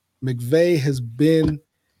 McVay has been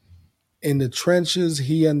in the trenches.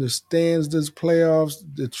 He understands this playoffs.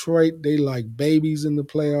 Detroit, they like babies in the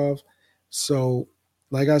playoffs. So,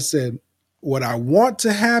 like I said, what I want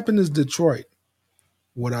to happen is Detroit.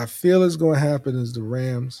 What I feel is going to happen is the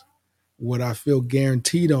Rams. What I feel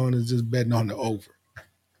guaranteed on is just betting on the over.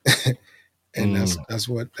 And that's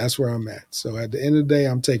where I'm at. So at the end of the day,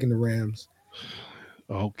 I'm taking the Rams.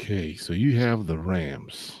 Okay, so you have the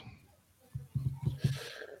Rams.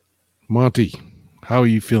 Monty, how are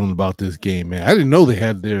you feeling about this game, man? I didn't know they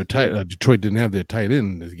had their Detroit didn't have their tight end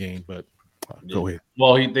in this game, but go ahead.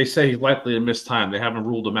 Well, they say he's likely to miss time. They haven't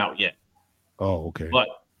ruled him out yet. Oh, okay. But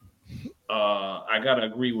I gotta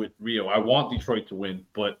agree with Rio. I want Detroit to win,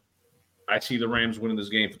 but I see the Rams winning this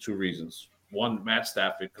game for 2 reasons. One, Matt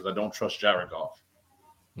Stafford, because I don't trust Jared Goff.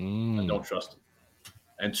 I don't trust him.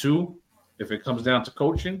 And 2, if it comes down to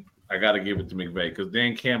coaching, I got to give it to McVay because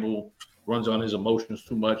Dan Campbell runs on his emotions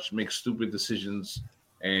too much, makes stupid decisions,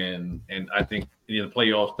 and I think in the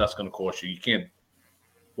playoffs that's going to cost you. You can't.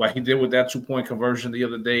 What he did with that 2-point conversion the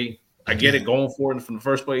other day, I get it going for it from the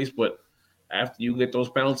first place, but after you get those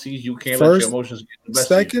penalties, you can't let your emotions get the best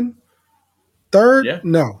second, of you. Third,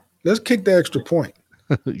 no. Let's kick the extra point.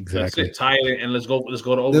 Exactly. That's it. Tie it and let's go to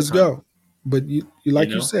overtime. Let's go. But you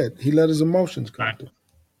said, he let his emotions come through.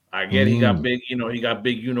 I get he got big, he got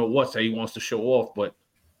big, what that he wants to show off, but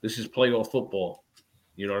this is playoff football.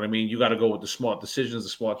 You know what I mean? You got to go with the smart decisions, the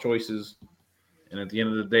smart choices. And at the end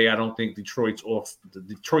of the day, I don't think Detroit's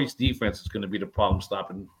defense is going to be the problem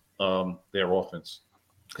stopping their offense.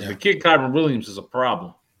 Because the kid Kyron Williams is a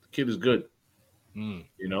problem. The kid is good. Wow.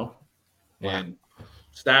 And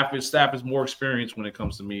Staff is more experienced when it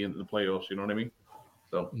comes to me in the playoffs. You know what I mean?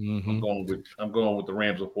 So I'm going with the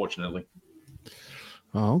Rams, unfortunately.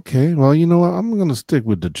 Okay, well, you know what? I'm going to stick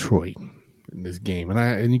with Detroit in this game,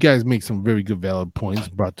 and you guys make some very good, valid points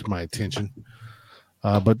brought to my attention.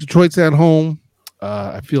 But Detroit's at home.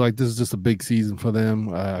 I feel like this is just a big season for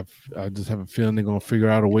them. I just have a feeling they're going to figure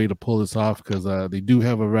out a way to pull this off because they do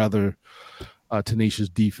have a rather tenacious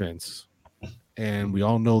defense, and we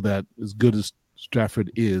all know that as good as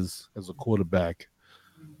Stafford is as a quarterback,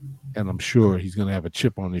 and I'm sure he's going to have a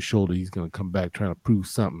chip on his shoulder. He's going to come back trying to prove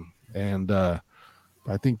something, and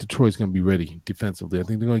I think Detroit's going to be ready defensively. I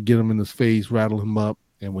think they're going to get him in his face, rattle him up.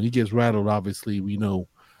 And when he gets rattled, obviously, we know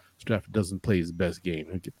Stafford doesn't play his best game.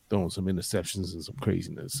 He'll get throwing some interceptions and some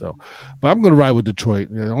craziness. So, but I'm going to ride with Detroit,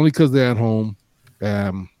 only because they're at home.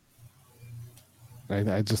 I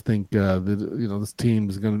just think this team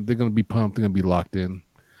they're going to be pumped. They're going to be locked in.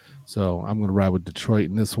 So I'm going to ride with Detroit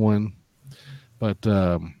in this one. But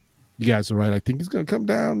you guys are right. I think it's going to come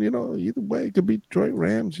down, either way. It could be Detroit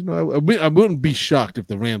Rams. I wouldn't be shocked if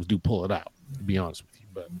the Rams do pull it out, to be honest with you.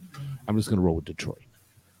 But I'm just going to roll with Detroit.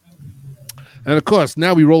 And, of course,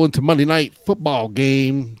 now we roll into Monday night football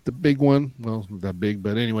game, the big one. Well, it's not that big,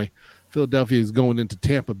 but anyway, Philadelphia is going into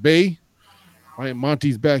Tampa Bay, right,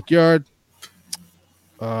 Monty's backyard.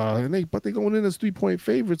 But they're going in as 3-point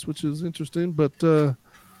favorites, which is interesting. But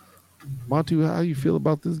Monty, how you feel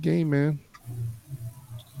about this game, man?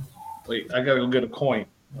 Wait, I gotta go get a coin.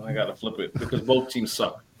 I gotta flip it because both teams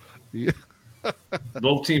suck. Yeah.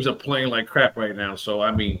 Both teams are playing like crap right now. So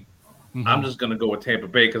I mean, I'm just gonna go with Tampa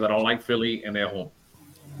Bay because I don't like Philly and they're home.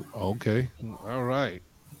 Okay. All right.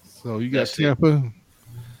 So you got That's it. Tampa.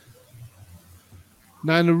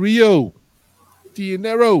 Nine Rio.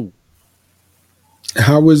 Dinero.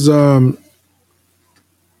 How's my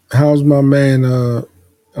man on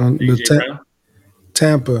the AJ Brown,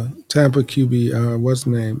 Tampa QB? What's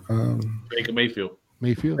his name? Baker Mayfield.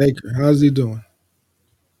 Mayfield. Baker. How's he doing?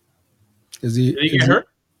 Did he get hurt?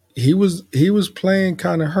 He was playing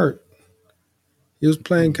kind of hurt. He was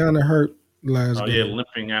playing kind of hurt last Oh game. yeah,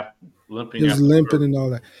 limping after. He was limping and all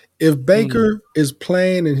that. If Baker is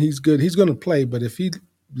playing and he's good, he's going to play. But if he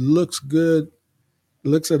looks good,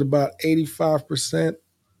 looks at about 85%,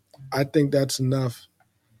 I think that's enough.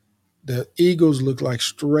 The Eagles look like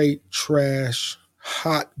straight trash,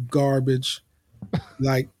 hot garbage.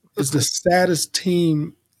 Like it's the saddest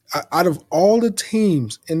team out of all the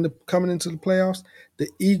teams coming into the playoffs. The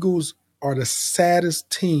Eagles are the saddest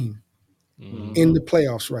team in the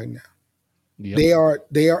playoffs right now. Yep.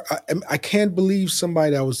 They are. I can't believe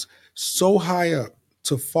somebody that was so high up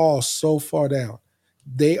to fall so far down.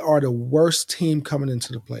 They are the worst team coming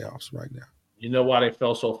into the playoffs right now. You know why they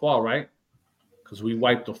fell so far, right? Because we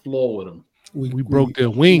wiped the floor with them. We broke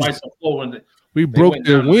their wings. Wiped the floor and We broke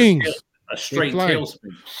their wings. A straight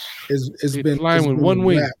tailspin. It's been flying with one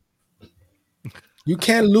wing. You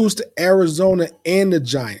can't lose to Arizona and the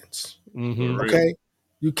Giants. Okay,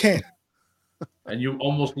 you can't. And you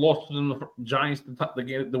almost lost to the Giants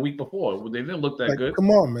the week before. They didn't look that good. Come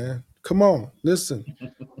on, man. Come on. Listen,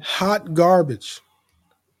 hot garbage.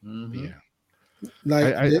 Yeah,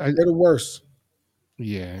 like they're the worst.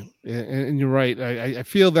 Yeah, and you're right. I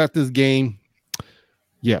feel that this game,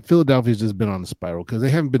 Philadelphia's just been on the spiral because they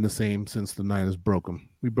haven't been the same since the Niners broke them.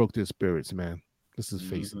 We broke their spirits, man. Let's just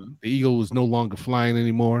face it. The eagle is no longer flying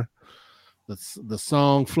anymore. The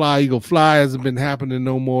song "Fly Eagle Fly" hasn't been happening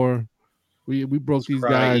no more. We broke these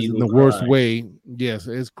guys in the worst way. Yes,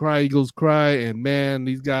 it's Cry Eagles Cry, and man,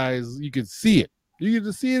 these guys, you can see it. You can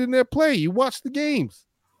just see it in their play. You watch the games.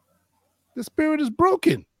 The spirit is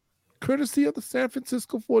broken. Courtesy of the San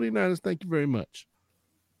Francisco 49ers. Thank you very much.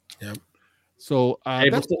 Yep. So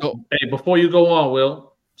before you go on,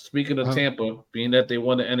 Will, speaking of Tampa, being that they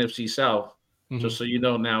won the NFC South, just so you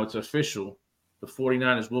know now it's official, the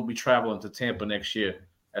 49ers will be traveling to Tampa next year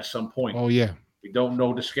at some point. Oh, yeah. We don't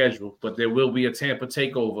know the schedule, but there will be a Tampa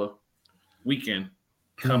takeover weekend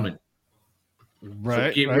coming.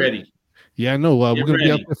 Right. So get ready. Yeah, I know. We're going to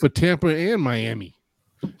be out there for Tampa and Miami.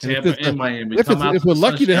 Tampa and Miami. If we're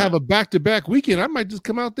lucky to have a back-to-back weekend, I might just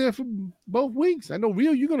come out there for both weeks. I know,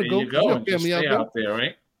 Rio, you're going to go. You go and just stay out there,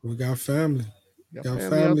 right? We got family. Got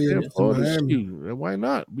family in Miami. Why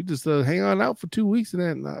not? We just hang on out for 2 weeks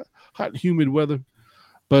in that hot, humid weather.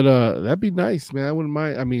 But that'd be nice, man. I wouldn't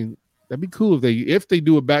mind. I mean, that'd be cool if they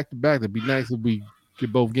do a back-to-back. That'd be nice if we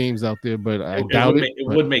get both games out there. But I doubt it. It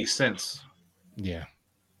would make sense. Yeah.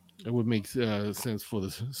 It would make sense for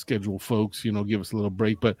the schedule folks, give us a little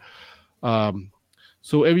break. But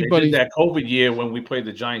so everybody, they did that COVID year when we played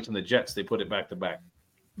the Giants and the Jets, they put it back to back.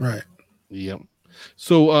 Right. Yep.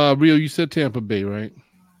 So Rio, you said Tampa Bay, right?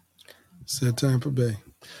 Said Tampa Bay.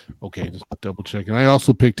 Okay, just double checking. I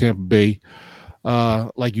also picked Tampa Bay.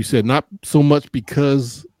 Like you said, not so much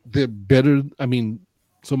because they're better. I mean,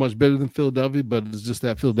 so much better than Philadelphia, but it's just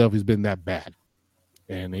that Philadelphia's been that bad.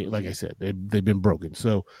 And like I said, they've been broken.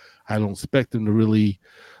 So I don't expect them to really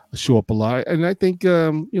show up a lot. And I think,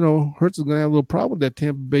 Hurts is going to have a little problem with that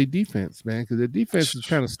Tampa Bay defense, man, because their defense is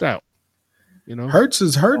kind of stout. Hurts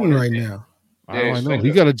is hurting right now. I know.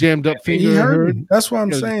 He got a jammed up finger. He hurting. That's what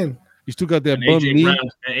I'm saying. He still got that bum knee.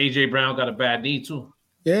 And AJ Brown got a bad knee, too.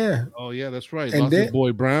 Yeah. Oh, yeah, that's right. And lost his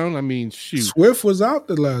boy Brown. I mean, shoot. Swift was out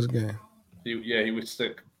the last game. He was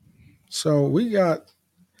sick. So we got.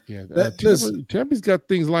 Yeah, Tampa's got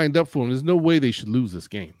things lined up for them. There's no way they should lose this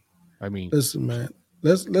game. I mean, listen, man.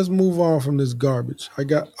 Let's move on from this garbage. I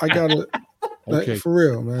got to. Okay. For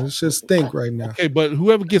real, man. It's just stink right now. Okay, but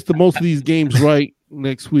whoever gets the most of these games right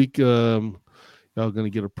next week, y'all gonna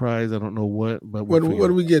get a prize. I don't know what, but what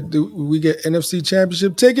do we get? Do we get NFC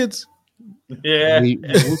Championship tickets? Yeah,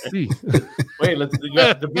 we'll see. Wait, let's do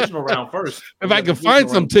the divisional round first. If I can find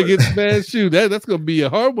some tickets, man, shoot, that's gonna be a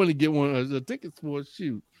hard one to get one of the tickets for.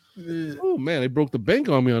 Shoot. Yeah. Oh man, they broke the bank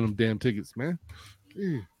on me on them damn tickets, man.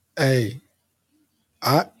 Yeah. Hey,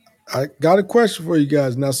 I got a question for you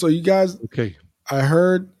guys now. So you guys, okay? I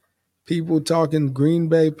heard people talking Green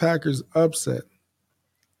Bay Packers upset.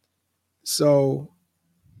 So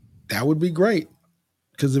That would be great.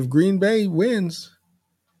 Because if Green Bay wins,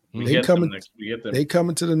 they coming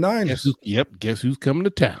to the Niners. Guess who's coming to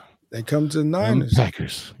town? They come to the Niners.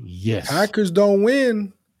 Packers. Yes. Packers don't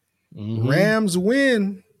win. Mm-hmm. Rams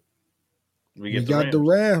win. We got the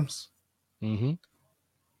Rams. Mm-hmm.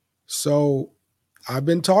 So I've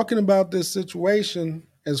been talking about this situation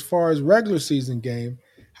as far as regular season game,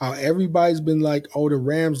 how everybody's been like, oh, the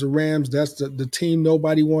Rams, that's the team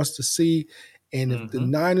nobody wants to see. And if the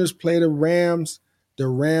Niners play the Rams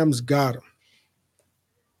got them.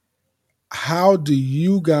 How do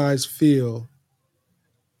you guys feel?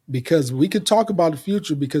 Because we could talk about the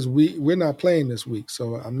future because we're not playing this week.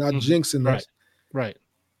 So I'm not jinxing us. Right.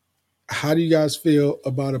 How do you guys feel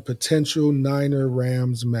about a potential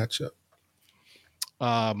Niner-Rams matchup?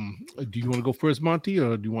 Do you want to go first, Monty,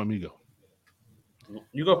 or do you want me to go?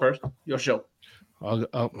 You go first. Your show.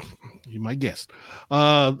 You're my guest.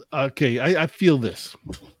 Okay, I feel this.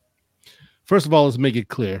 First of all, let's make it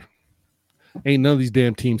clear. Ain't none of these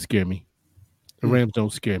damn teams scare me. The Rams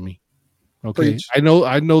don't scare me. Okay, preach. I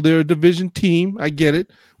know they're a division team. I get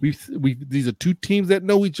it. These are two teams that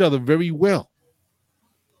know each other very well.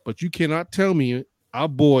 But you cannot tell me our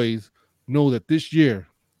boys know that this year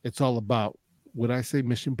it's all about what I say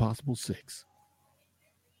Mission Impossible 6.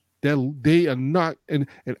 They are not, and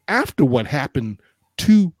after what happened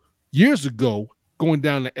 2 years ago, going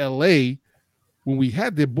down to LA, when we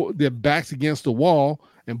had their backs against the wall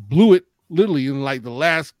and blew it literally in like the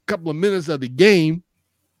last couple of minutes of the game,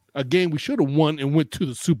 a game we should have won and went to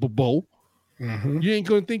the Super Bowl. Mm-hmm. You ain't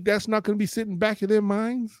going to think that's not going to be sitting back in their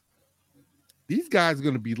minds? These guys are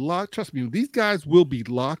going to be locked. Trust me, these guys will be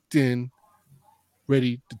locked in,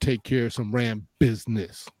 ready to take care of some Ram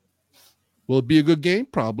business. Will it be a good game?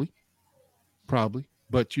 Probably.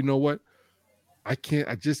 But you know what? I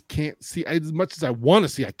just can't see, as much as I want to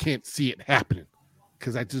see, I can't see it happening.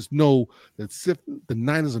 Because I just know that the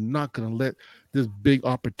Niners are not going to let this big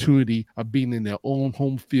opportunity of being in their own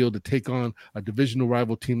home field to take on a divisional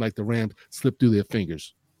rival team like the Rams slip through their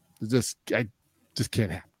fingers. Just can't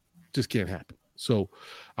happen. Just can't happen. So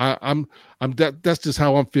that's just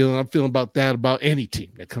how I'm feeling. I'm feeling about that about any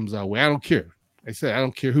team that comes our way. I don't care. I said I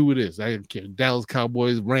don't care who it is. I don't care. Dallas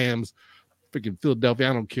Cowboys, Rams, freaking Philadelphia.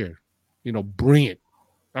 I don't care. Bring it.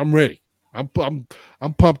 I'm ready. I'm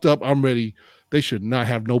pumped up. I'm ready. They should not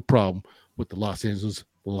have no problem with the Los Angeles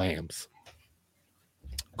Lambs.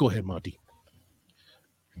 Go ahead, Monty.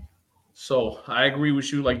 So I agree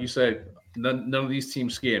with you. Like you said, none of these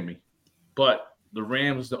teams scare me. But the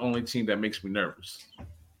Rams is the only team that makes me nervous.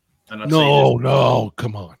 And no,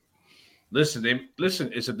 come on. Listen,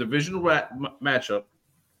 it's a divisional matchup.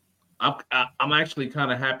 I'm actually kind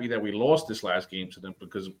of happy that we lost this last game to them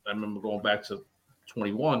because I remember going back to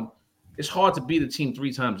 21. It's hard to beat a team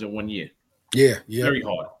 3 times in 1 year. Yeah. Very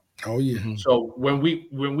hard. Oh, yeah. Mm-hmm. So when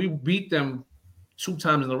we beat them 2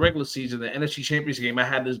 times in the regular season, the NFC Championship game, I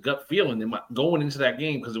had this gut feeling going into that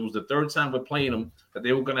game because it was the 3rd time we're playing them that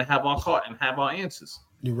they were going to have our card and have our answers.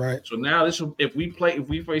 You're right. So now if we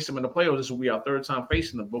face them in the playoffs, this will be our 3rd time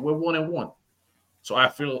facing them. But we're 1-1. So I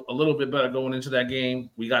feel a little bit better going into that game.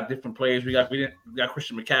 We got different players. We got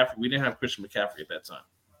Christian McCaffrey. We didn't have Christian McCaffrey at that time.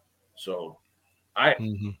 So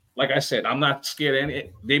like I said, I'm not scared of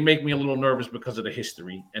any. They make me a little nervous because of the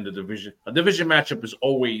history and the division. A division matchup is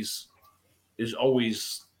always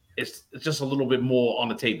it's just a little bit more on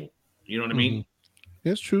the table. You know what I mean?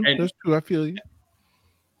 That's true. That's true. I feel you.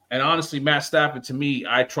 And honestly, Matt Stafford, to me,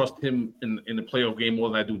 I trust him in the playoff game more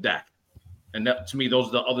than I do Dak. And that, to me,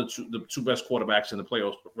 those are the two best quarterbacks in the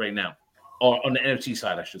playoffs right now, or on the NFC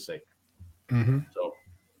side, I should say. Mm-hmm. So,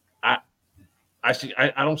 I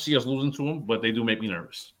don't see us losing to them, but they do make me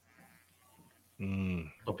nervous.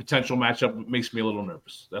 A potential matchup makes me a little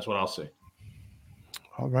nervous. That's what I'll say.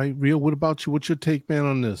 All right, Rio, what about you? What's your take, man,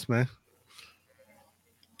 on this, man?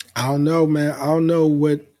 I don't know, man. I don't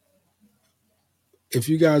know if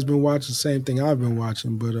you guys been watching the same thing I've been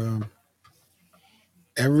watching, but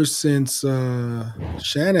ever since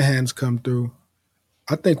Shanahan's come through,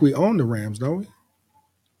 I think we own the Rams, don't we?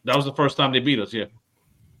 That was the first time they beat us, yeah.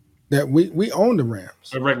 That we own the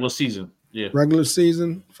Rams. A regular season, yeah. Regular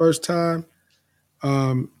season, first time.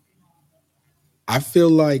 I feel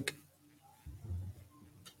like,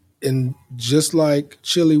 and just like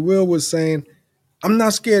Chili Will was saying, I'm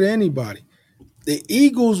not scared of anybody. The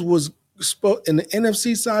Eagles was in the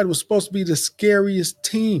NFC side was supposed to be the scariest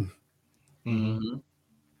team. Mm-hmm.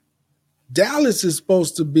 Dallas is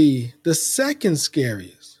supposed to be the second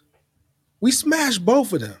scariest. We smashed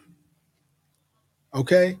both of them.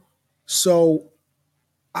 Okay? So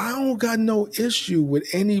I don't got no issue with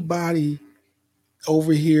anybody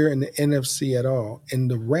over here in the NFC at all. And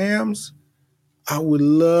the Rams, I would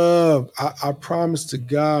love, I promise to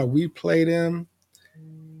God, we play them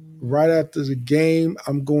right after the game.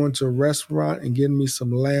 I'm going to a restaurant and getting me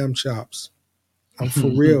some lamb chops. I'm for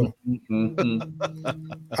real.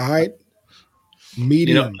 All right.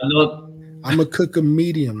 Medium. I'm going to cook a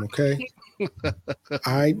medium, okay? All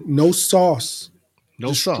right. No sauce. No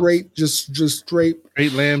just sauce. Straight, just straight.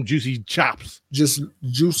 Straight lamb, juicy chops. Just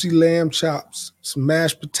juicy lamb chops. Some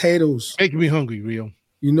mashed potatoes. Making me hungry, Rio.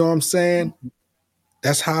 You know what I'm saying?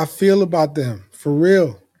 That's how I feel about them, for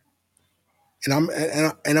real. And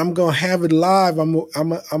I'm gonna have it live. I'm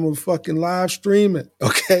a fucking live stream it.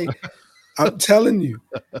 Okay, I'm telling you,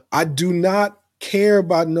 I do not care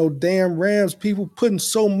about no damn Rams. People putting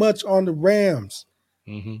so much on the Rams.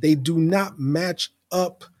 Mm-hmm. They do not match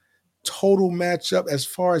up. Total matchup. As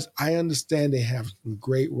far as I understand, they have some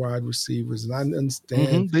great wide receivers, and I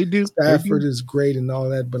understand they do. Stafford is great and all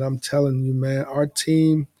that. But I'm telling you, man, our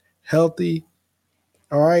team healthy.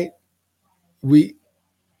 All right,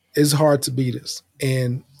 it's hard to beat us.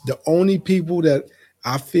 And the only people that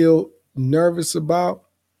I feel nervous about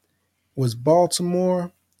was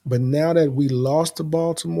Baltimore. But now that we lost to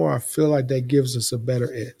Baltimore, I feel like that gives us a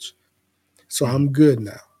better edge. So I'm good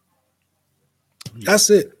now. That's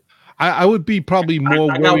it. I would be probably more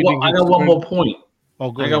worried. I got one more point.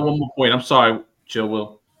 Oh, go I ahead. got one more point. I'm sorry, Joe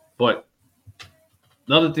Will. But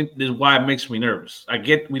another thing is why it makes me nervous. I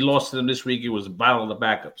get we lost to them this week. It was a battle of the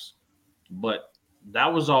backups. But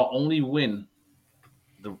that was our only win.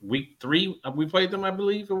 The week 3 we played them, I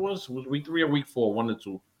believe it was week 3 or week 4, 1 or 2.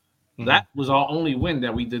 Mm-hmm. That was our only win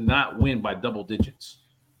that we did not win by double digits.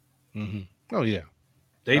 Mm-hmm. Oh yeah,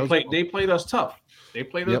 they played us tough. They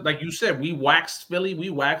played us like you said. We waxed Philly, we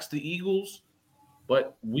waxed the Eagles,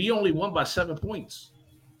 but we only won by 7 points.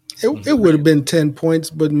 It would have been 10 points,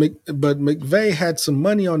 but McVay had some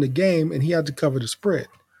money on the game and he had to cover the spread,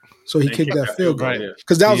 so he kicked that field goal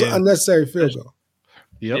because that was an unnecessary field goal.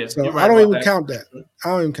 Yep. So I don't even count that.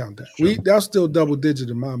 That was still double digit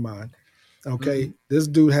in my mind. Okay, This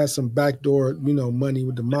dude has some backdoor, money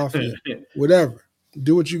with the mafia. Whatever.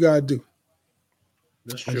 Do what you gotta do.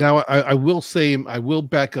 That's true. Now I will say, I will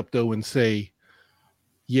back up though and say,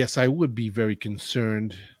 yes, I would be very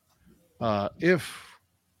concerned if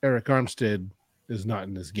Eric Armstead is not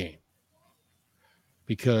in this game,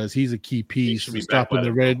 because he's a key piece to stopping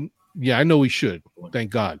the red. Yeah, I know he should. Thank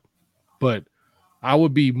God. But I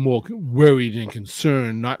would be more worried and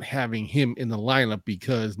concerned not having him in the lineup,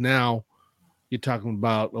 because now you're talking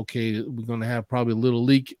about, okay, we're going to have probably a little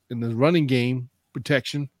leak in the running game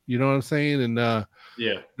protection. You know what I'm saying? And,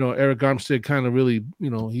 Eric Armstead kind of really,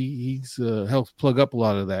 he's helped plug up a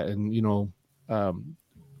lot of that. And,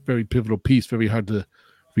 very pivotal piece, very hard to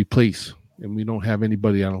replace. And we don't have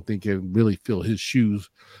anybody, I don't think, can really fill his shoes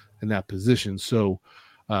in that position. So,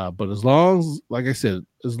 but as long as, like I said,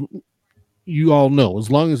 as you all know, as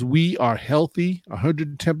long as we are healthy,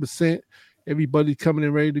 110%, everybody coming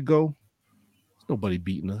in ready to go, there's nobody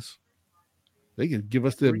beating us. They can give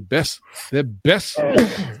us their best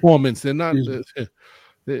performance. They're not,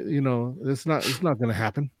 it's not going to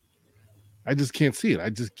happen. I just can't see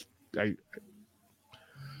it.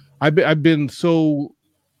 I've been so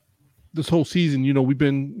this whole season, we've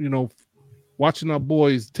been, watching our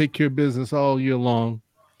boys take care of business all year long.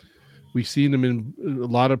 We've seen them in a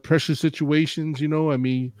lot of pressure situations, I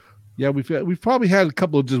mean, yeah, we've probably had a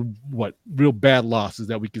couple of just real bad losses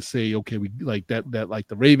that we could say, okay, we like that like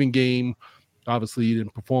the Raven game. Obviously, he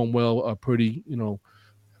didn't perform well. Pretty, a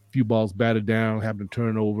few balls batted down, having a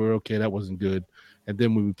turnover. Okay, that wasn't good. And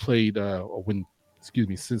then when we played,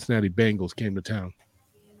 Cincinnati Bengals came to town.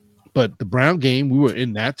 But the Brown game, we were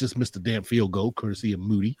in that, just missed a damn field goal, courtesy of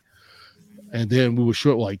Moody. And then we were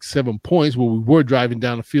short like 7 points where we were driving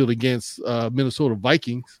down the field against Minnesota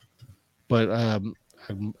Vikings. But I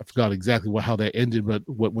forgot exactly how that ended, but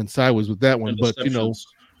what went sideways with that one. But, was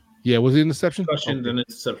it interception? Concussions and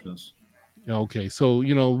interceptions. Okay, so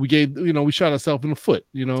we shot ourselves in the foot.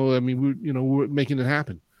 I mean, we were making it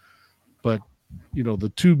happen. But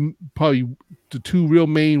the two real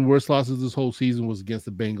main worst losses this whole season was against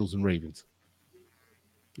the Bengals and Ravens.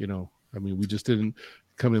 I mean, we just didn't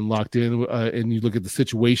come in locked in. And you look at the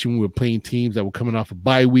situation, we were playing teams that were coming off of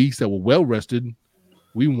bye weeks that were well rested.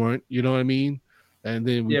 We weren't. You know what I mean? And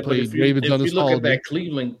then we played Ravens on this holiday. If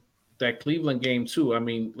you look at that Cleveland game too, I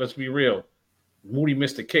mean, let's be real. Moody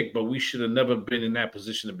missed a kick, but we should have never been in that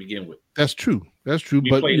position to begin with. That's true. We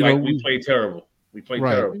played terrible. We played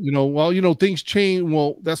Right. terrible. Things change.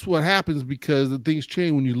 Well, that's what happens because the things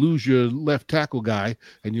change when you lose your left tackle guy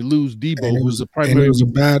and you lose Debo, who's the primary. It was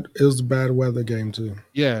a bad weather game too.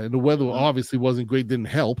 Yeah, and the weather obviously wasn't great. Didn't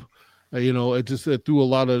help. It just threw a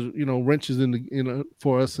lot of wrenches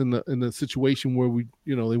for us in the situation where we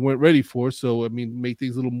they weren't ready for. So I mean, made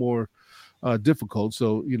things a little more difficult.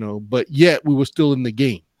 So but yet we were still in the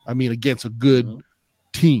game. I mean, against a good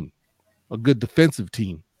team, a good defensive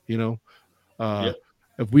team.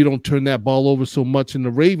 If we don't turn that ball over so much in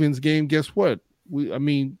the Ravens game, guess what?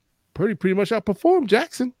 Pretty much outperformed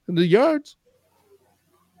Jackson in the yards.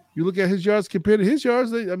 You look at his yards compared to his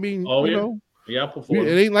yards. Yeah,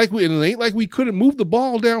 it ain't like we couldn't move the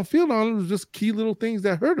ball downfield on it. It was just key little things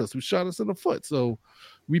that hurt us. We shot us in the foot, so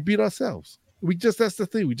we beat ourselves. That's the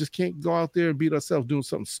thing. We just can't go out there and beat ourselves doing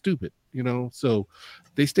something stupid, So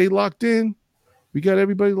they stay locked in. We got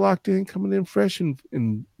everybody locked in, coming in fresh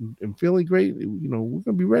and feeling great. We're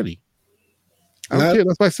gonna be ready. I don't care.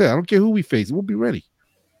 That's what I said. I don't care who we face. We'll be ready.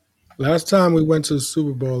 Last time we went to the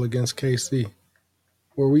Super Bowl against KC,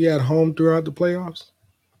 were we at home throughout the playoffs?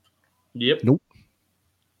 Yep. Nope.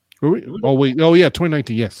 Were we? Oh wait. Oh yeah,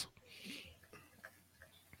 2019. Yes.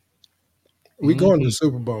 We going to the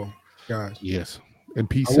Super Bowl, guys. Yes. And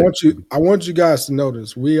peace. I want you guys to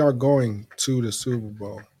notice we are going to the Super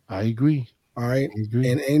Bowl. I agree. All right.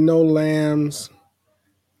 And ain't no lambs,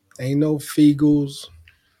 ain't no Feagles,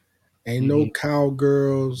 ain't no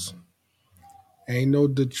Cowgirls, ain't no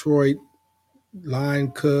Detroit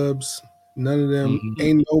Lion Cubs. None of them.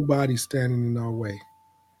 Ain't nobody standing in our way.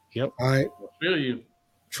 Yep. All right. I feel you.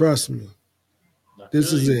 Trust me.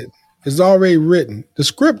 This is it. It's already written. The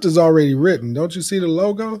script is already written. Don't you see the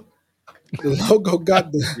logo? The logo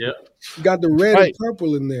got the red and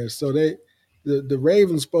purple in there. So the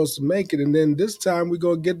Ravens supposed to make it, and then this time we're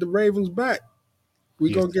gonna get the Ravens back.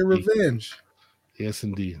 We're gonna get revenge. Yes,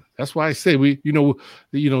 indeed. That's why I say the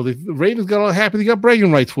Ravens got all happy. They got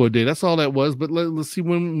bragging rights for a day. That's all that was. But let's see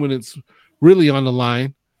when it's really on the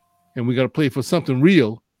line, and we got to play for something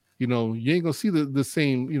real. You ain't gonna see the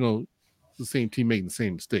same the same team making the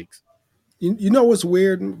same mistakes. You know what's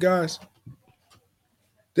weird, guys?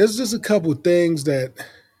 There's just a couple things that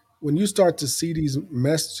when you start to see these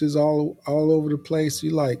messages all over the place,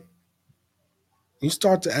 you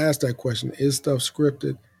start to ask that question: is stuff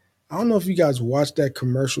scripted? I don't know if you guys watch that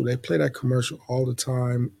commercial. They play that commercial all the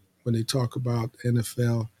time when they talk about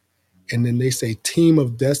NFL, and then they say "Team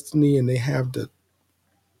of Destiny," and they have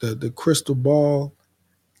the crystal ball,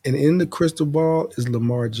 and in the crystal ball is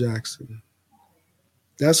Lamar Jackson.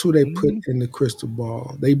 That's who they put in the crystal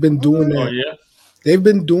ball. They've been doing that. Oh, yeah. They've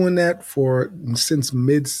been doing that since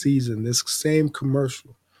mid-season. This same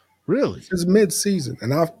commercial, really, since mid-season,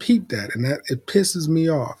 and I've peeped that, and that it pisses me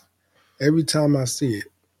off every time I see it.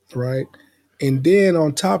 Right, and then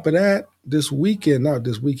on top of that,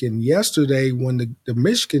 yesterday when the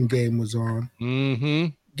Michigan game was on,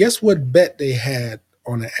 guess what bet they had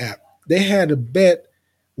on the app? They had a bet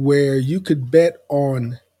where you could bet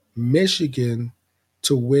on Michigan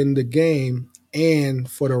to win the game and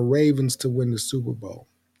for the Ravens to win the Super Bowl,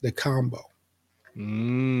 the combo.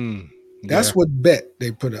 That's what bet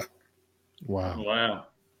they put up. Wow.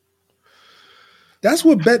 That's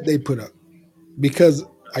what bet they put up. Because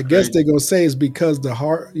I guess they're going to say it's because the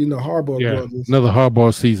Harbaugh brothers. Another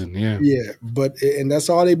Harbaugh season, yeah. Yeah, and that's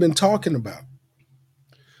all they've been talking about.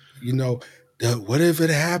 What if it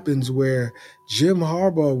happens where Jim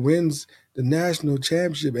Harbaugh wins the national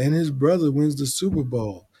championship and his brother wins the Super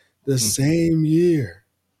Bowl the same year?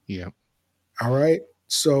 Yeah. All right.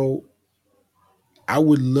 So I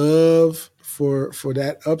would love for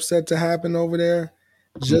that upset to happen over there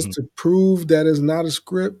just to prove that it's not a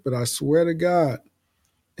script. But I swear to God,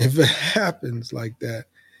 if it happens like that,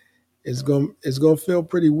 it's gonna feel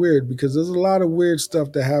pretty weird because there's a lot of weird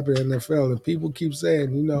stuff that happen in the NFL, and people keep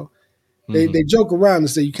saying, they joke around and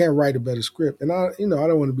say you can't write a better script, and I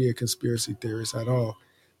don't want to be a conspiracy theorist at all.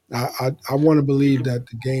 I want to believe that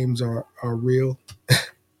the games are real.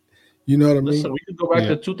 You know what I mean? Listen, we could go back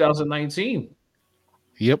to 2019.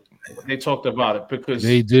 Yep. They talked about it because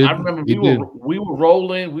they did. I remember we were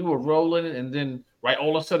rolling, and then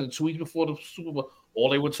all of a sudden 2 weeks before the Super Bowl, all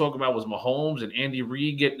they would talk about was Mahomes and Andy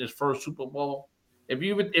Reid getting his first Super Bowl. If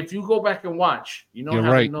you go back and watch,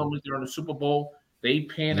 how they normally during the Super Bowl they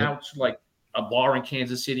pan out to like a bar in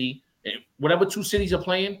Kansas City, and whatever two cities are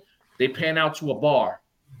playing, they pan out to a bar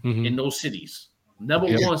in those cities. Never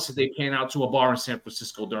once did they pan out to a bar in San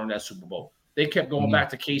Francisco during that Super Bowl. They kept going back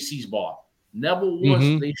to KC's bar. Never once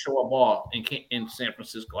did they show a bar in San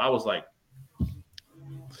Francisco. I was like,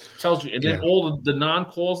 tells you. And then all the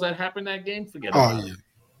non-calls that happened that game, forget about it.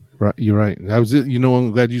 Right, you're right. That was it. You know,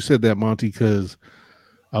 I'm glad you said that, Monty, because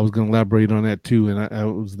I was going to elaborate on that too. And I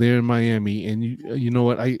was there in Miami, and you know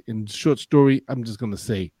what? In short story, I'm just going to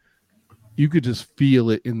say, you could just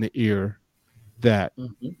feel it in the air that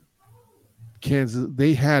Kansas,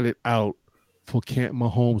 they had it out for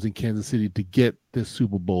Mahomes in Kansas City to get this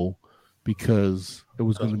Super Bowl because it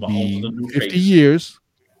was going to be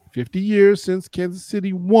 50 years since Kansas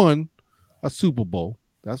City won a Super Bowl.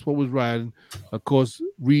 That's what was riding. Of course,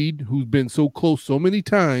 Reed, who's been so close so many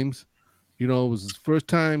times, you know, it was his first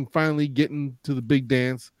time finally getting to the big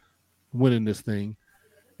dance, winning this thing.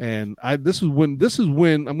 And this is when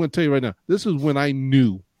I'm going to tell you right now, this is when I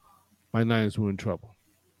knew my Niners were in trouble.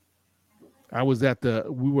 We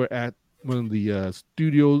were at one of the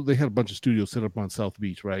studios. They had a bunch of studios set up on South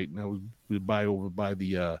Beach, right? And I was over by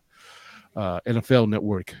the NFL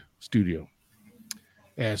Network studio.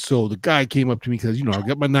 And so the guy came up to me because, you know, I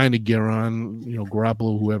got my Niner gear on, you know,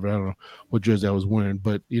 Garoppolo, whoever, I don't know what jersey I was wearing.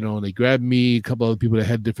 But, you know, they grabbed me, a couple other people that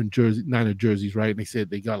had different Niner jerseys, right? And they said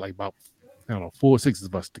they got like about, I don't know, 4 or 6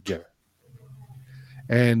 of us together.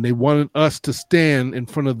 And they wanted us to stand in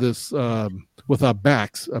front of this with our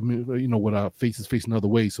backs, I mean, you know, with our faces facing the other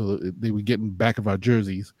way. So they would get in the back of our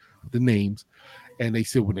jerseys, the names. And they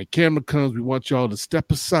said, when the camera comes, we want y'all to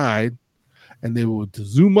step aside. And they would to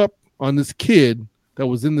zoom up on this kid that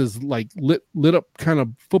was in this like lit up kind of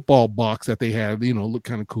football box that they had, you know, looked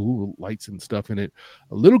kind of cool with lights and stuff in it.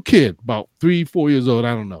 A little kid, about 3-4 years old,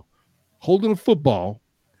 I don't know, holding a football.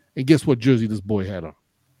 And guess what jersey this boy had on?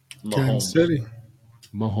 Kansas City.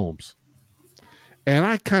 Mahomes. And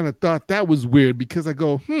I kind of thought that was weird because I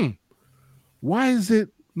go, why is it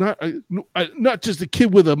not just a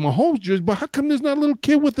kid with a Mahomes jersey, but how come there's not a little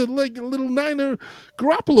kid with a little Niner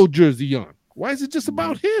Garoppolo jersey on? Why is it just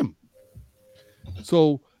about him?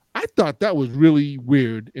 So I thought that was really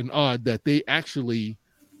weird and odd that they actually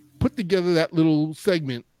put together that little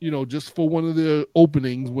segment, you know, just for one of the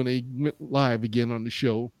openings when they went live again on the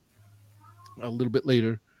show a little bit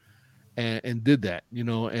later and did that, you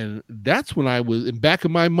know. And that's when I was, in back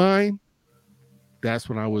of my mind, that's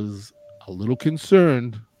when I was a little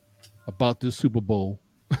concerned about this Super Bowl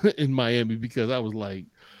in Miami, because I was like,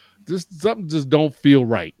 something just don't feel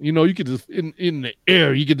right. You know, you could just in the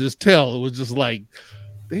air, you could just tell it was just like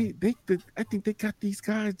they I think they got these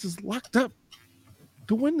guys just locked up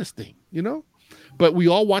to win this thing, you know. But we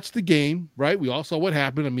all watched the game, right? We all saw what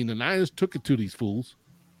happened. I mean, the Niners took it to these fools,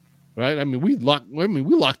 right? I mean, we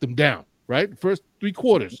locked them down, right? First 3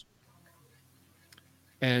 quarters,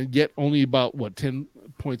 and yet only about 10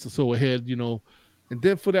 points or so ahead, you know. And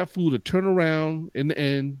then for that fool to turn around in the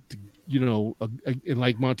end, you know, and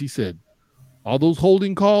like Monty said, all those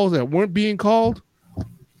holding calls that weren't being called,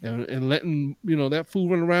 and letting, you know, that fool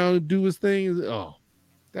run around and do his thing. Oh,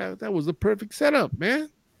 that was a perfect setup, man.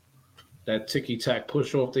 That ticky-tack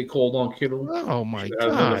push-off they called on Kittle. Oh my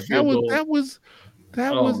God, that was.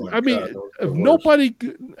 I mean, God, if nobody,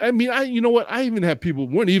 I mean, you know what? I even had people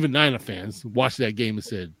weren't even Niner fans watch that game and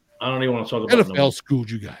said, I don't even want to talk about NFL screwed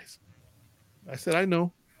you guys. I said, I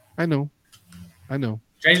know.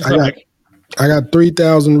 Change the subject. I got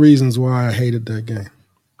 3,000 reasons why I hated that game.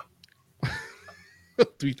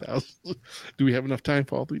 3,000. Do we have enough time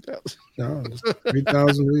for all 3,000? No,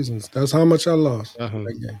 3,000 reasons. That's how much I lost that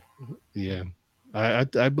game. Yeah,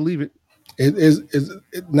 I believe it.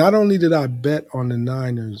 Not only did I bet on the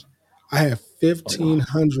Niners, I had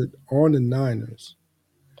 1,500 on the Niners.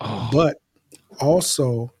 Oh. But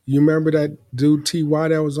also, you remember that dude T.Y.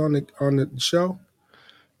 that was on the show?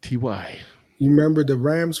 T.Y. You remember the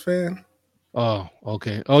Rams fan? Oh,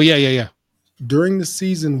 okay. Oh, yeah. During the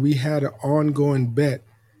season, we had an ongoing bet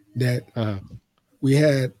that we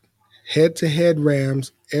had head-to-head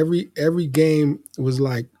Rams. Every game was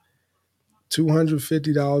like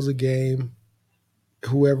 $250 a game.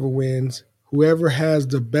 Whoever wins, whoever has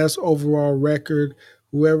the best overall record,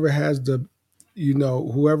 whoever has the, you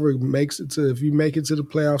know, whoever makes it to, if you make it to the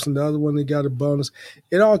playoffs and the other one, they got a bonus.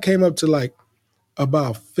 It all came up to like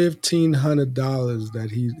about $1,500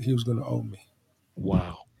 that he was going to owe me.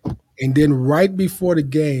 Wow. And then right before the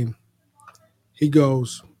game, he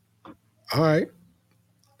goes, all right,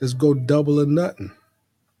 let's go double or nothing.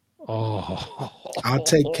 Oh, I'll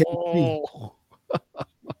take KP.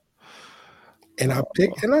 And I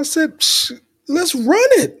picked, and I said, let's run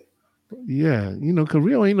it. Yeah, you know,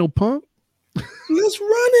 Carrillo ain't no punk. Let's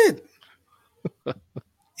run it.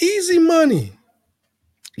 Easy money.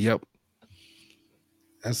 Yep.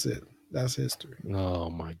 That's it. That's history. Oh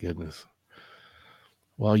my goodness.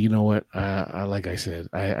 Well, you know what? I like I said,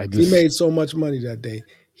 I just, he made so much money that day.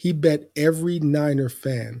 He bet every Niner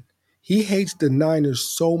fan. He hates the Niners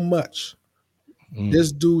so much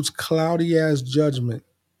This dude's cloudy ass judgment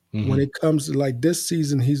when it comes to like this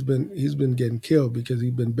season, he's been getting killed because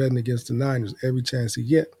he's been betting against the Niners every chance he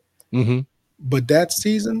get. But that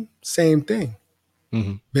season, same thing.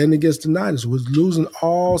 Betting against the Niners, was losing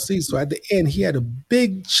all season. So at the end, he had a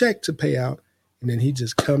big check to pay out, and then he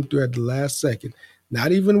just come through at the last second.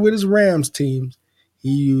 Not even with his Rams teams,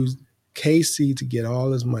 he used KC to get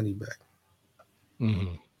all his money back.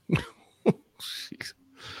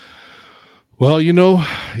 Well,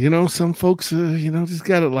 some folks, just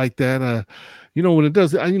got it like that. When it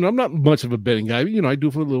does, I'm not much of a betting guy. I do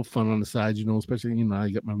it for a little fun on the side, especially,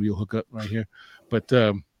 I got my real hookup right here. But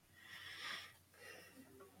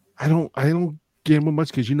I don't gamble much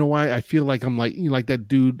because you know why? I feel like I'm like, like that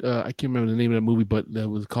dude, I can't remember the name of that movie, but that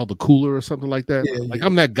was called The Cooler or something like that. Yeah.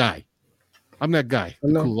 I'm that guy.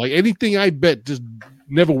 Cool. Like anything I bet just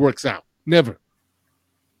never works out. Never.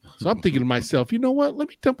 So I'm thinking to myself, you know what? Let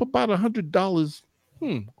me dump about $100.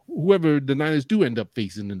 Whoever the Niners do end up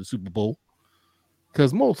facing in the Super Bowl,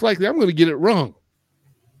 because most likely I'm going to get it wrong,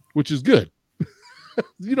 which is good. I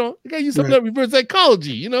got to use some of that reverse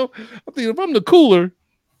psychology. I'm thinking if I'm the cooler,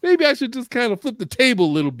 maybe I should just kind of flip the table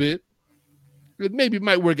a little bit. Maybe it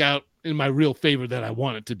might work out in my real favor that I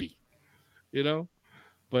want it to be.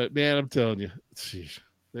 But man, I'm telling you,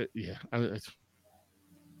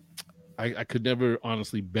 I could never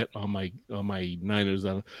honestly bet on my Niners.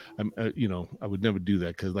 I would never do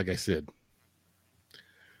that because, like I said,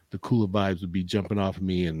 the cooler vibes would be jumping off of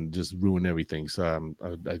me and just ruin everything. So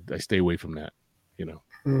I stay away from that.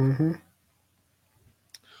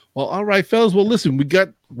 Well, all right, fellas. Well, listen, we got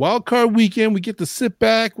wild card weekend. We get to sit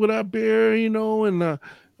back with our bear, and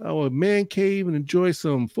our man cave and enjoy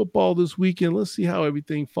some football this weekend. Let's see how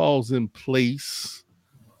everything falls in place.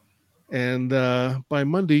 And by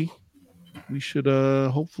Monday, we should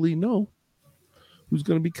hopefully know who's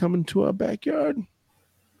going to be coming to our backyard,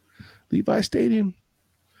 Levi Stadium,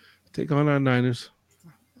 take on our Niners.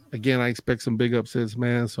 Again, I expect some big upsets,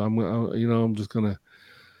 man. So I'm just going to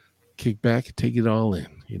kick back and take it all in,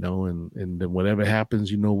 and then whatever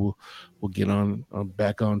happens, we'll get on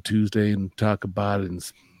back on Tuesday and talk about it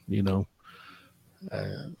and,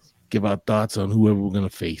 give our thoughts on whoever we're going to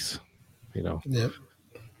face, Yep.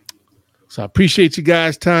 So I appreciate you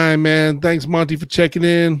guys' time, man. Thanks, Monty, for checking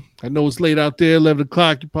in. I know it's late out there, 11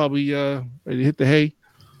 o'clock. You're probably ready to hit the hay.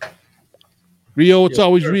 Rio, it's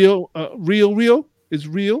always real. Real. It's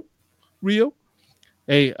real.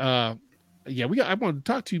 Hey, I wanted to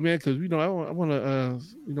talk to you, man, because, I want to,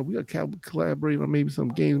 we got to collaborate on maybe some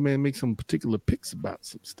games, man, make some particular picks about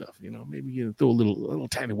some stuff, maybe throw a little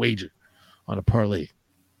tiny wager on a parlay.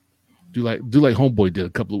 Do like Homeboy did a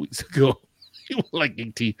couple of weeks ago. Like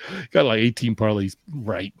 18, got like 18 parlays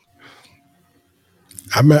right.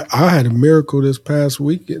 I had a miracle this past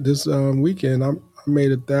weekend. This weekend, I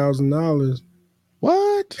made $1,000.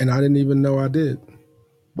 What? And I didn't even know I did.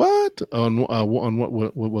 What? On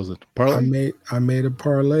what was it? Parlay? I made a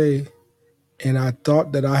parlay, and I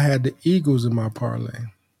thought that I had the Eagles in my parlay.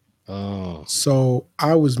 Oh. So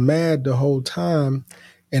I was mad the whole time,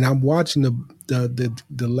 and I'm watching the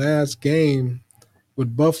last game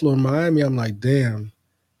with Buffalo and Miami. I'm like, damn.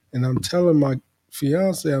 And I'm telling my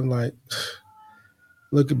fiance, I'm like,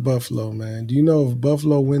 look at Buffalo, man. Do you know if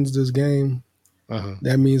Buffalo wins this game,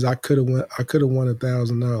 that means I could have won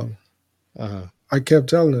 $1,000. I kept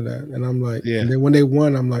telling her that, and I'm like, and then when they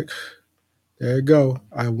won, I'm like, there you go.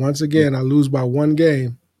 I lose by one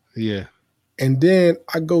game. Yeah. And then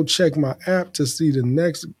I go check my app to see the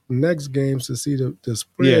next games to see the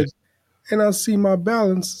spreads, and I see my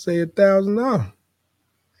balance say $1,000.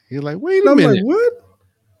 You're like, wait a minute. I'm like, what?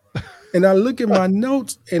 And I look at my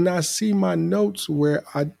notes, and I see my notes where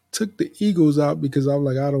I took the Eagles out because I'm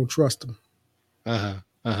like, I don't trust them.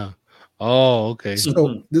 Oh, okay.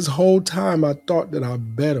 So this whole time I thought that I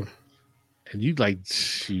bet them. And you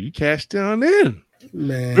cashed down in.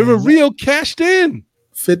 Man. River Rio cashed in.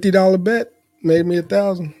 $50 bet made me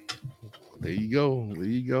 $1,000. There you go.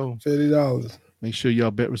 $50. Make sure y'all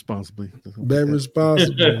bet responsibly. Bet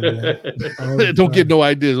responsibly, man. Don't get no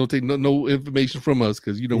ideas. Don't take no information from us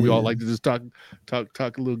because we all like to just talk a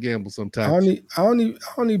little gamble sometimes. I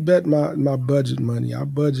only bet my budget money. I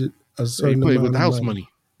budget a certain amount with of house money.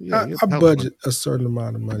 Yeah, I budget a certain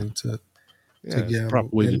amount of money to gamble. That's the proper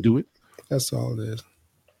way to do it. That's all it is.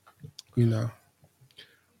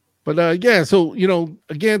 But so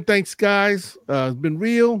again, thanks guys. It's been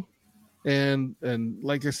real. And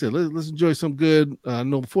like I said, let's enjoy some good. I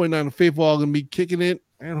know 49 and Faithful are going to be kicking it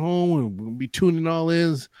at home, and we're going to be tuning all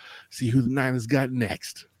in, see who the Niners got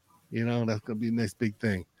next. That's going to be the next big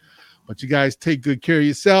thing. But you guys take good care of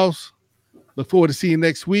yourselves. Look forward to seeing you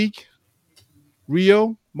next week.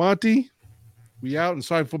 Rio, Monty, we out. And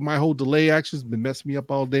sorry for my whole delay action. It's been messing me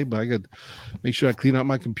up all day, but I got to make sure I clean out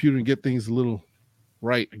my computer and get things a little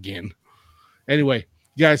right again. Anyway,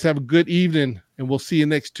 you guys have a good evening, and we'll see you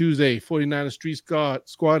next Tuesday. 49ers Street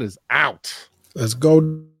Squad is out. Let's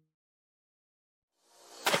go.